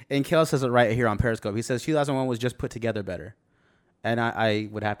think, and Kel says it right here on Periscope. He says 2001 was just put together better, and I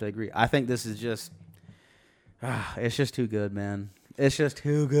would have to agree. I think this is just, it's just too good, man. It's just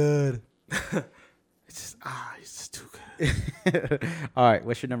too good. It's just too good. All right,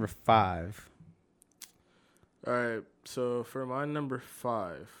 what's your number 5? All right. So for my number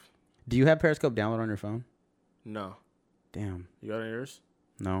 5. Do you have Periscope download on your phone? No. Damn. You got it on yours?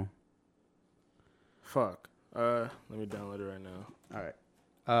 No. Fuck. Let me download it right now. All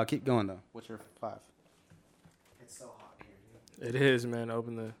right. Keep going though. What's your 5? It's so hot. It is, man.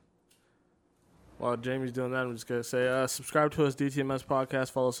 While Jamie's doing that, I'm just going to say, subscribe to us, DTMS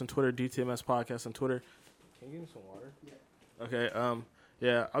Podcast. Follow us on Twitter, DTMS Podcast on Twitter. Can you give me some water? Yeah. Okay,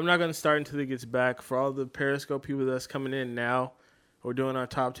 yeah, I'm not going to start until he gets back. For all the Periscope people that's coming in now, we're doing our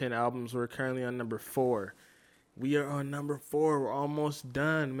top 10 albums. We're currently on number 4. We are on number 4. We're almost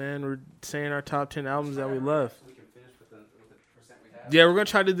done, man. We're saying our top 10 albums that we love. So we can finish with the percent we have. Yeah, we're going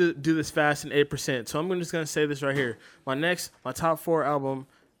to try to do this fast in 8%. So I'm just going to say this right here. My top 4 album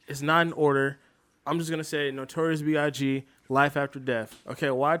is not in order. I'm just going to say Notorious B.I.G., Life After Death. Okay,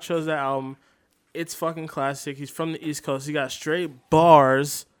 why I chose that album, it's fucking classic. He's from the East Coast. He got straight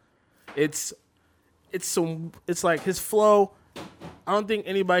bars. It's like his flow. I don't think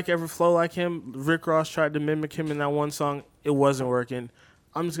anybody can ever flow like him. Rick Ross tried to mimic him in that one song. It wasn't working.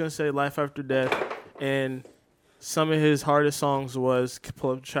 I'm just going to say Life After Death. And some of his hardest songs was,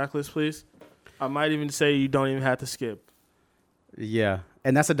 pull up the track list, please. I might even say you don't even have to skip. Yeah,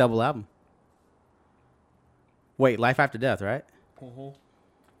 and that's a double album. Wait, Life After Death, right? Mm-hmm.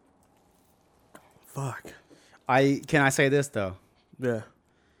 Fuck. Can I say this though? Yeah.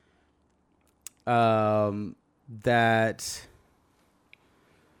 That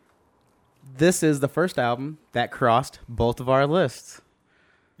this is the first album that crossed both of our lists.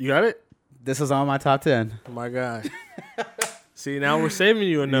 You got it? This is on my top 10. Oh my God. See, now we're saving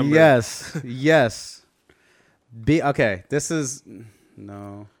you a number. Yes. Okay, this is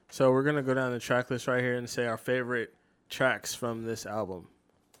no. So we're going to go down the track list right here and say our favorite tracks from this album.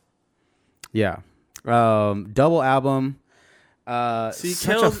 Yeah. Double album. See,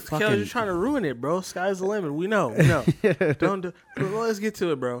 Kel's you're trying to ruin it, bro. Sky's the limit. We know. Don't do. Let's get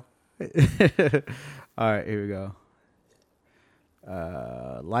to it, bro. All right, here we go.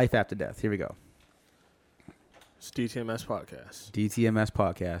 Life After Death. Here we go. It's DTMS Podcast. DTMS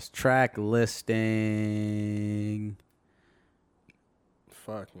Podcast. Track listing.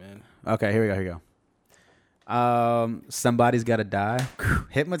 Fuck, man. Okay, here we go. Somebody's Gotta Die.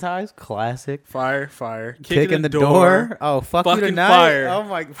 Hypnotize. Classic. Fire. Kick in the door. Oh, fuck you tonight. Fire. Oh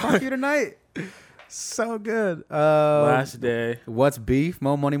my, fuck you tonight. So good. Last Day. What's Beef?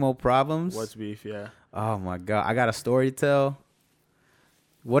 More Money, More Problems. What's Beef? Yeah. Oh my God, I got a story to tell.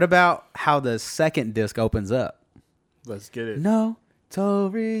 What about how the second disc opens up? Let's get it.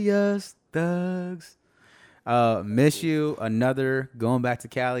 Notorious Thugs. Miss You, Another, Going Back to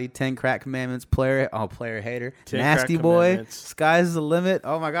Cali, 10 Crack Commandments, Player Hater, Nasty Boy, Sky's the Limit.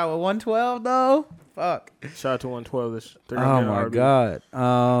 Oh my God, with 112 though? Fuck. Shout out to 112. Oh my God.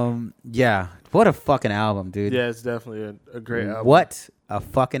 Yeah. What a fucking album, dude. Yeah, it's definitely a great album. What a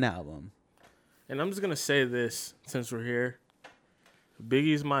fucking album. And I'm just gonna say this since we're here.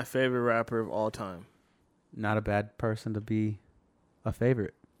 Biggie's my favorite rapper of all time. Not a bad person to be a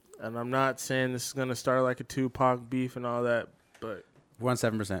favorite. And I'm not saying this is going to start like a Tupac beef and all that, but... We're on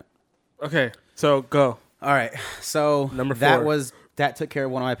 7%. Okay, so go. All right, so number 4. That took care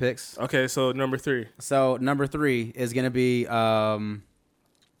of one of my picks. Okay, so number 3. So number 3 is going to be... shit.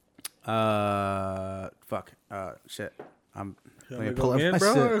 I'm going to pull up my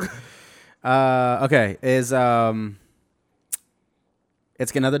shit. Okay, is...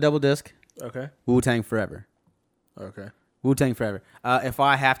 It's another double disc. Okay. Wu-Tang Forever. Okay. Wu-Tang Forever. If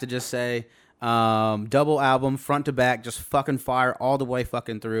I have to just say double album, front to back, just fucking fire all the way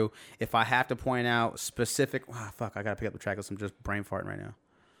fucking through. If I have to point out specific... I got to pick up the track list. I'm just brain farting right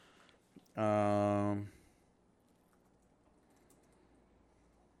now.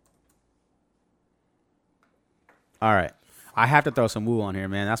 All right. I have to throw some Wu on here,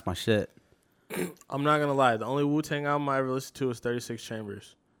 man. That's my shit. I'm not going to lie. The only Wu-Tang album I ever listened to was 36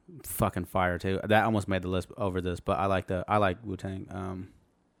 Chambers. Fucking fire too. That almost made the list over this, but I like Wu-Tang.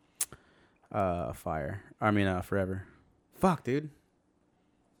 Fire. I mean, Forever. Fuck, dude.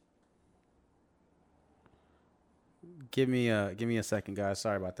 Give me a second, guys.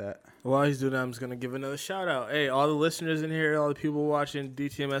 Sorry about that. While he's doing that, I'm just gonna give another shout out. Hey, all the listeners in here, all the people watching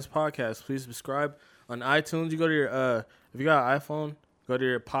DTMS Podcast, please subscribe on iTunes. You go to your if you got an iPhone, go to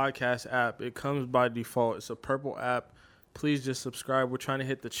your podcast app. It comes by default. It's a purple app. Please just subscribe. We're trying to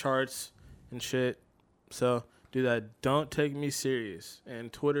hit the charts and shit. So do that. Don't take me serious.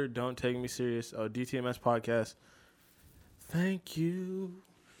 And Twitter, don't take me serious. Oh, DTMS Podcast. Thank you.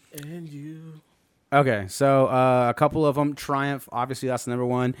 And you. Okay, so a couple of them. Triumph, obviously that's the number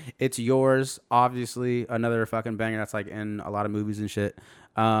 1. It's Yours, obviously another fucking banger that's like in a lot of movies and shit.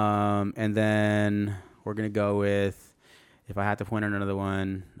 And then we're going to go with, if I had to point out another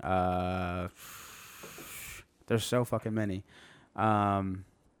one, there's so fucking many. I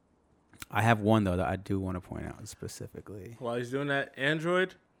have one, though, that I do want to point out specifically. While he's doing that,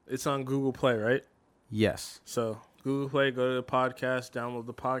 Android, it's on Google Play, right? Yes. So Google Play, go to the podcast, download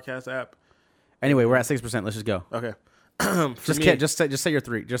the podcast app. Anyway, we're at 6%. Let's just go. Okay. Just say your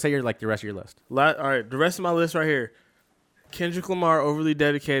three. Just say your the rest of your list. All right, the rest of my list right here. Kendrick Lamar, Overly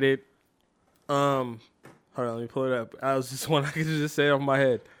Dedicated. Hold on, let me pull it up. I was just one I could just say off my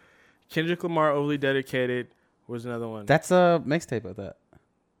head. Kendrick Lamar, Overly Dedicated. Where's another one? That's a mixtape of that.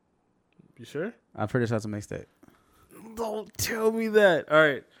 You sure? I'm pretty sure that's a mixtape. Don't tell me that. All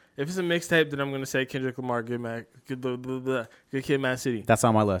right. If it's a mixtape, then I'm going to say Kendrick Lamar, Good Kid, Mad City. That's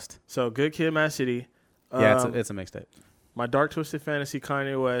on my list. So, Good Kid, Mad City. Yeah, it's a mixtape. My Dark Twisted Fantasy,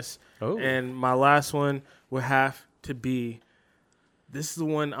 Kanye West. Oh. And my last one would have to be, this is the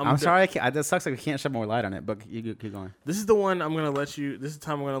one. I'm sorry, that sucks like we can't shed more light on it, but you keep going. This is the one I'm going to let you, this is the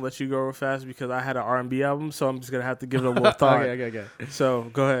time I'm going to let you go real fast because I had an R&B album, so I'm just going to have to give it a little thought. Okay. So,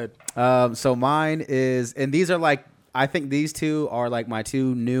 go ahead. So mine is, and these are like, I think these two are like my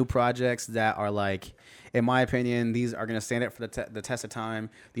two new projects that are like, in my opinion, these are going to stand up for the test of time.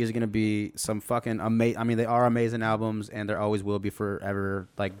 These are going to be some fucking amazing. I mean, they are amazing albums, and there always will be forever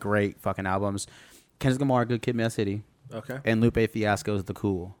like great fucking albums. Kendrick Lamar, Good Kid, Mad City. Okay. And Lupe Fiasco's The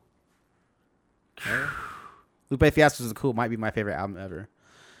Cool. Okay. Lupe Fiasco's The Cool might be my favorite album ever.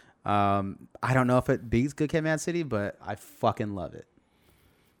 I don't know if it beats Good Kid, Mad City, but I fucking love it.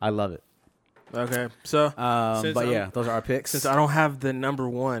 I love it. Okay. So, but yeah, those are our picks. Since I don't have the number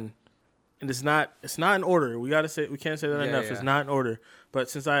one, and it's not in order. We can't say that enough. Yeah. It's not in order. But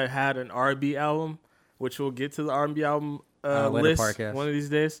since I had an R&B album, which we'll get to the R&B album list podcast one of these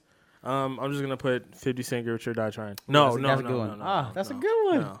days, I'm just gonna put 50 Cent, Get Rich or Die Trying. No. That's a good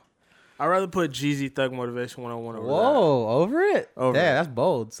one. No. I'd rather put Jeezy, Thug Motivation 101 over that. Whoa, over it? Over yeah, it. that's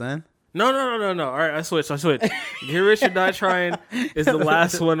bold, son. No. All right, I switched. Get Rich or Die Trying is the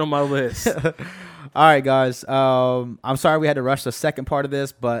last one on my list. All right, guys. I'm sorry we had to rush the second part of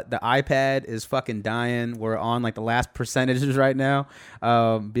this, but the iPad is fucking dying. We're on like the last percentages right now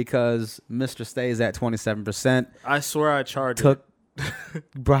because Mr. Stay is at 27%. I swear I charged it.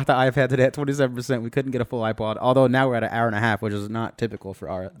 Brought the iPad to that 27%. We couldn't get a full iPod, although now we're at an hour and a half, which is not typical for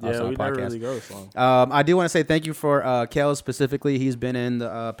us on we podcast. never really go this long. I do want to say thank you for Kels specifically. He's been in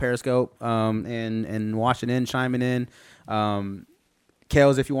the Periscope and watching in, chiming in.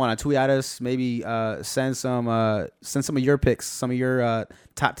 Kels, if you want to tweet at us, maybe send some of your picks, some of your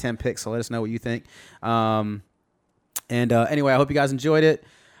top 10 picks. So let us know what you think. Anyway, I hope you guys enjoyed it.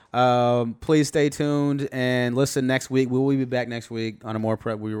 Please stay tuned and listen next week. We will be back next week on a more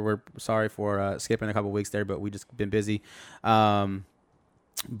prep. We're sorry for skipping a couple weeks there, but we just been busy. Yeah,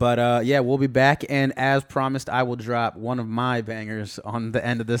 we'll be back, and as promised, I will drop one of my bangers on the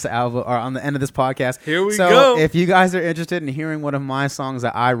end of this album or on the end of this podcast. Here we go. So if you guys are interested in hearing one of my songs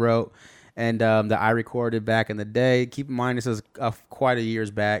that I wrote and that I recorded back in the day, keep in mind this is quite a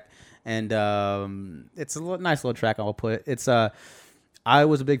years back, and it's a nice little track. I'll put it's I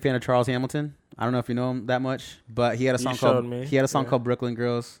was a big fan of Charles Hamilton. I don't know if you know him that much, but he had a song called Brooklyn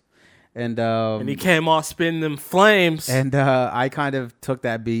Girls. And he came off spinning them flames. And I kind of took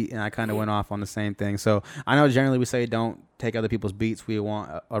that beat and I kind of went off on the same thing. So I know generally we say don't take other people's beats. We want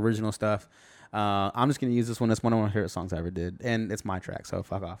original stuff. I'm just going to use this one. That's one of my favorite songs I ever did. And it's my track, so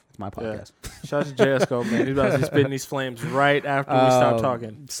fuck off. It's my podcast. Yeah. Shout out to J. Esco, man. He's about to be spitting these flames right after we stop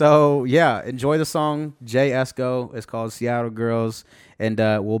talking. So, yeah, enjoy the song. J. Esco. It's called Seattle Girls. And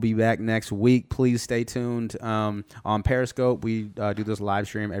we'll be back next week. Please stay tuned on Periscope. We do this live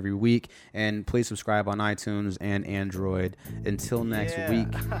stream every week. And please subscribe on iTunes and Android. Until next week,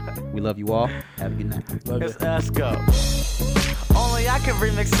 we love you all. Have a good night. Love it's Esco. Only I can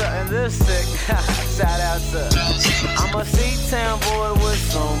remix something this sick. Shout out to I'm a C-Town boy with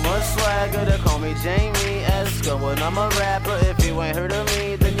so much swagger. They call me Jamie Esco, and I'm a rapper. If you ain't heard of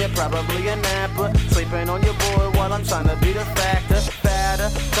me, then you're probably a napper. Sleeping on your boy while I'm trying to be the factor. Fatter,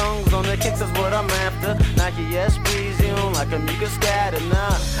 tongues on the kicks is what I'm after. Nike SBs, you don't like them, you can scatter.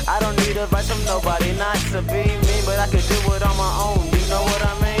 Nah, I don't need advice from nobody not to be me, but I could do it on my own, you know what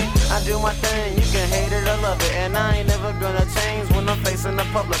I mean? I do my thing, you can hate it or love it, and I ain't never gonna change when I'm facing the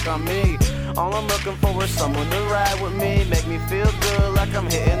public on me. All I'm looking for is someone to ride with me, make me feel good like I'm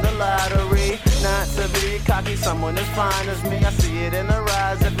hitting the lottery. Not to be cocky, someone as fine as me. I see it in their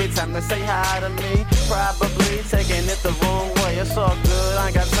eyes every time they say hi to me. Probably taking it the wrong way, it's all good, I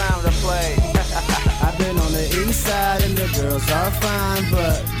ain't got time to play. I've been on the east side and the girls are fine,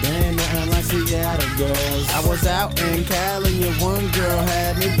 but they ain't nothing like Seattle girls. I was out in Cali and one girl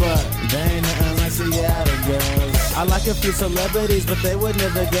had me, but they ain't nothing like Seattle girls. I like a few celebrities, but they would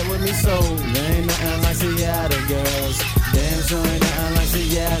never get with me, so they ain't nothing like Seattle girls. Damn sure ain't nothing like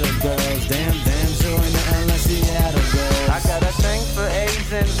Seattle girls. Damn sure ain't nothing like Seattle girls. I got a thing for A's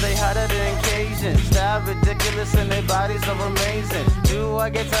Asians, they hotter than Cajun. Style ridiculous and their bodies are amazing. Do I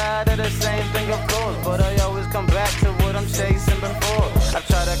get tired of the same thing? Of course, but I always come back to what I'm chasing before. I've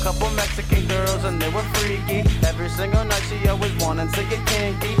tried a couple Mexican girls and they were freaky. Every single night she always wanted to get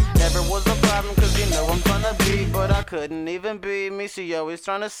kinky. Never was a problem cause you know I'm tryna be, but I couldn't even be me. She always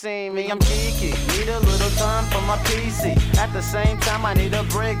tryna see me. I'm geeky, need a little time for my PC. At the same time I need a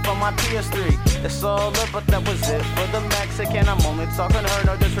break from my PS3. It's all up, but that was it for the Mexican. I'm only talking her,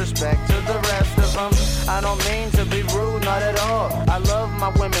 no disrespect to the rest of them. I don't mean to be rude, not at all. I love my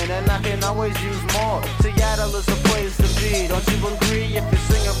women and I can always use more. Seattle is a place to be, don't you agree? If you're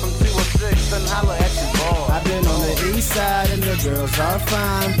singing from 206, then holla at your boy. I've been on the east side and the girls are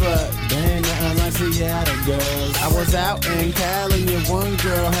fine, but they ain't nothing like Seattle girls. I was out in Cali and one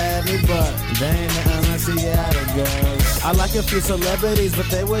girl had me, but they ain't nothing like Seattle girls. I like a few celebrities, but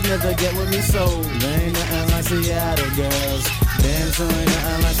they would never get with me, so they ain't nothing like Seattle girls. Damn, so ain't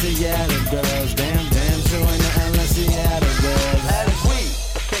nothing like Seattle girls. Damn, so ain't nothing like Seattle girls. As we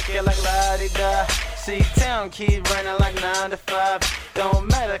kick it like la-di-da. See, town keep running like 9 to 5. Don't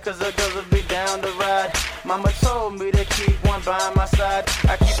matter cause the girls will be down to ride. Mama told me to keep one by my side.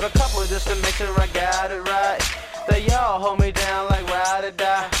 I keep a couple just to make sure I got it right. They all hold me down like ride or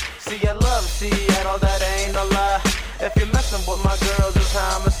die. See, I love Seattle, that ain't no lie. If you're messing with my girls, it's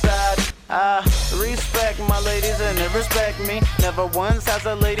homicide. I respect my ladies and they respect me. Never once has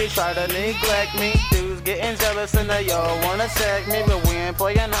a lady try to neglect me. Dudes getting jealous and they all wanna check me, but we ain't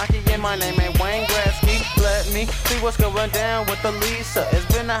playing hockey and my name ain't Wayne Gretzky. Let me see what's going down with Elisa. It's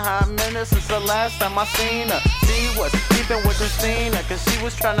been a hot minute since the last time I seen her. She was sleeping with Christina, cause she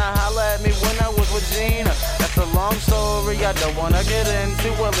was trying to holler at me when I was with Gina. That's a long story I don't wanna get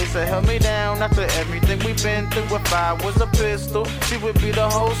into. Elisa held me down after everything we've been through. If I was a pistol, she would be the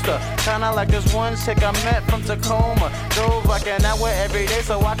holster. Kinda like this one chick I met from Tacoma. Drove like an hour every day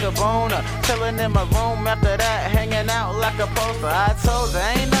so I could bone her. Chillin' in my room after that, hanging out like a poster. I told her,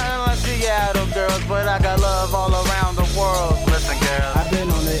 ain't nothing like Seattle girls, but I got love all around the world. Listen, girl, I've been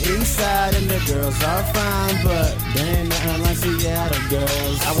on the east side and the girls are fine, but they ain't nothing like Seattle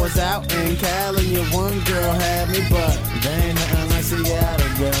girls. I was out in Cali and one girl had me, but they ain't nothing like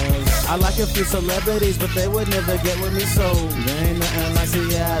Seattle girls. I like a few celebrities, but they would never get with me, so they ain't nothing like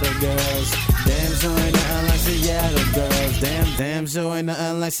Seattle girls. Damn, so ain't nothing like Seattle girls. Damn, so ain't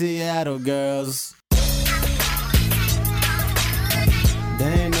nothing like Seattle girls. They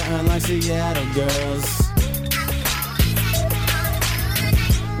ain't nothing like Seattle girls.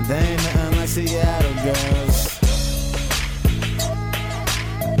 They ain't nothing like Seattle girls.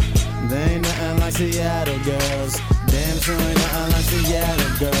 They ain't nothing like Seattle girls. Damn, so ain't nothing like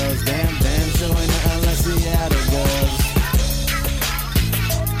Seattle girls. Damn, so ain't nothing like Seattle girls.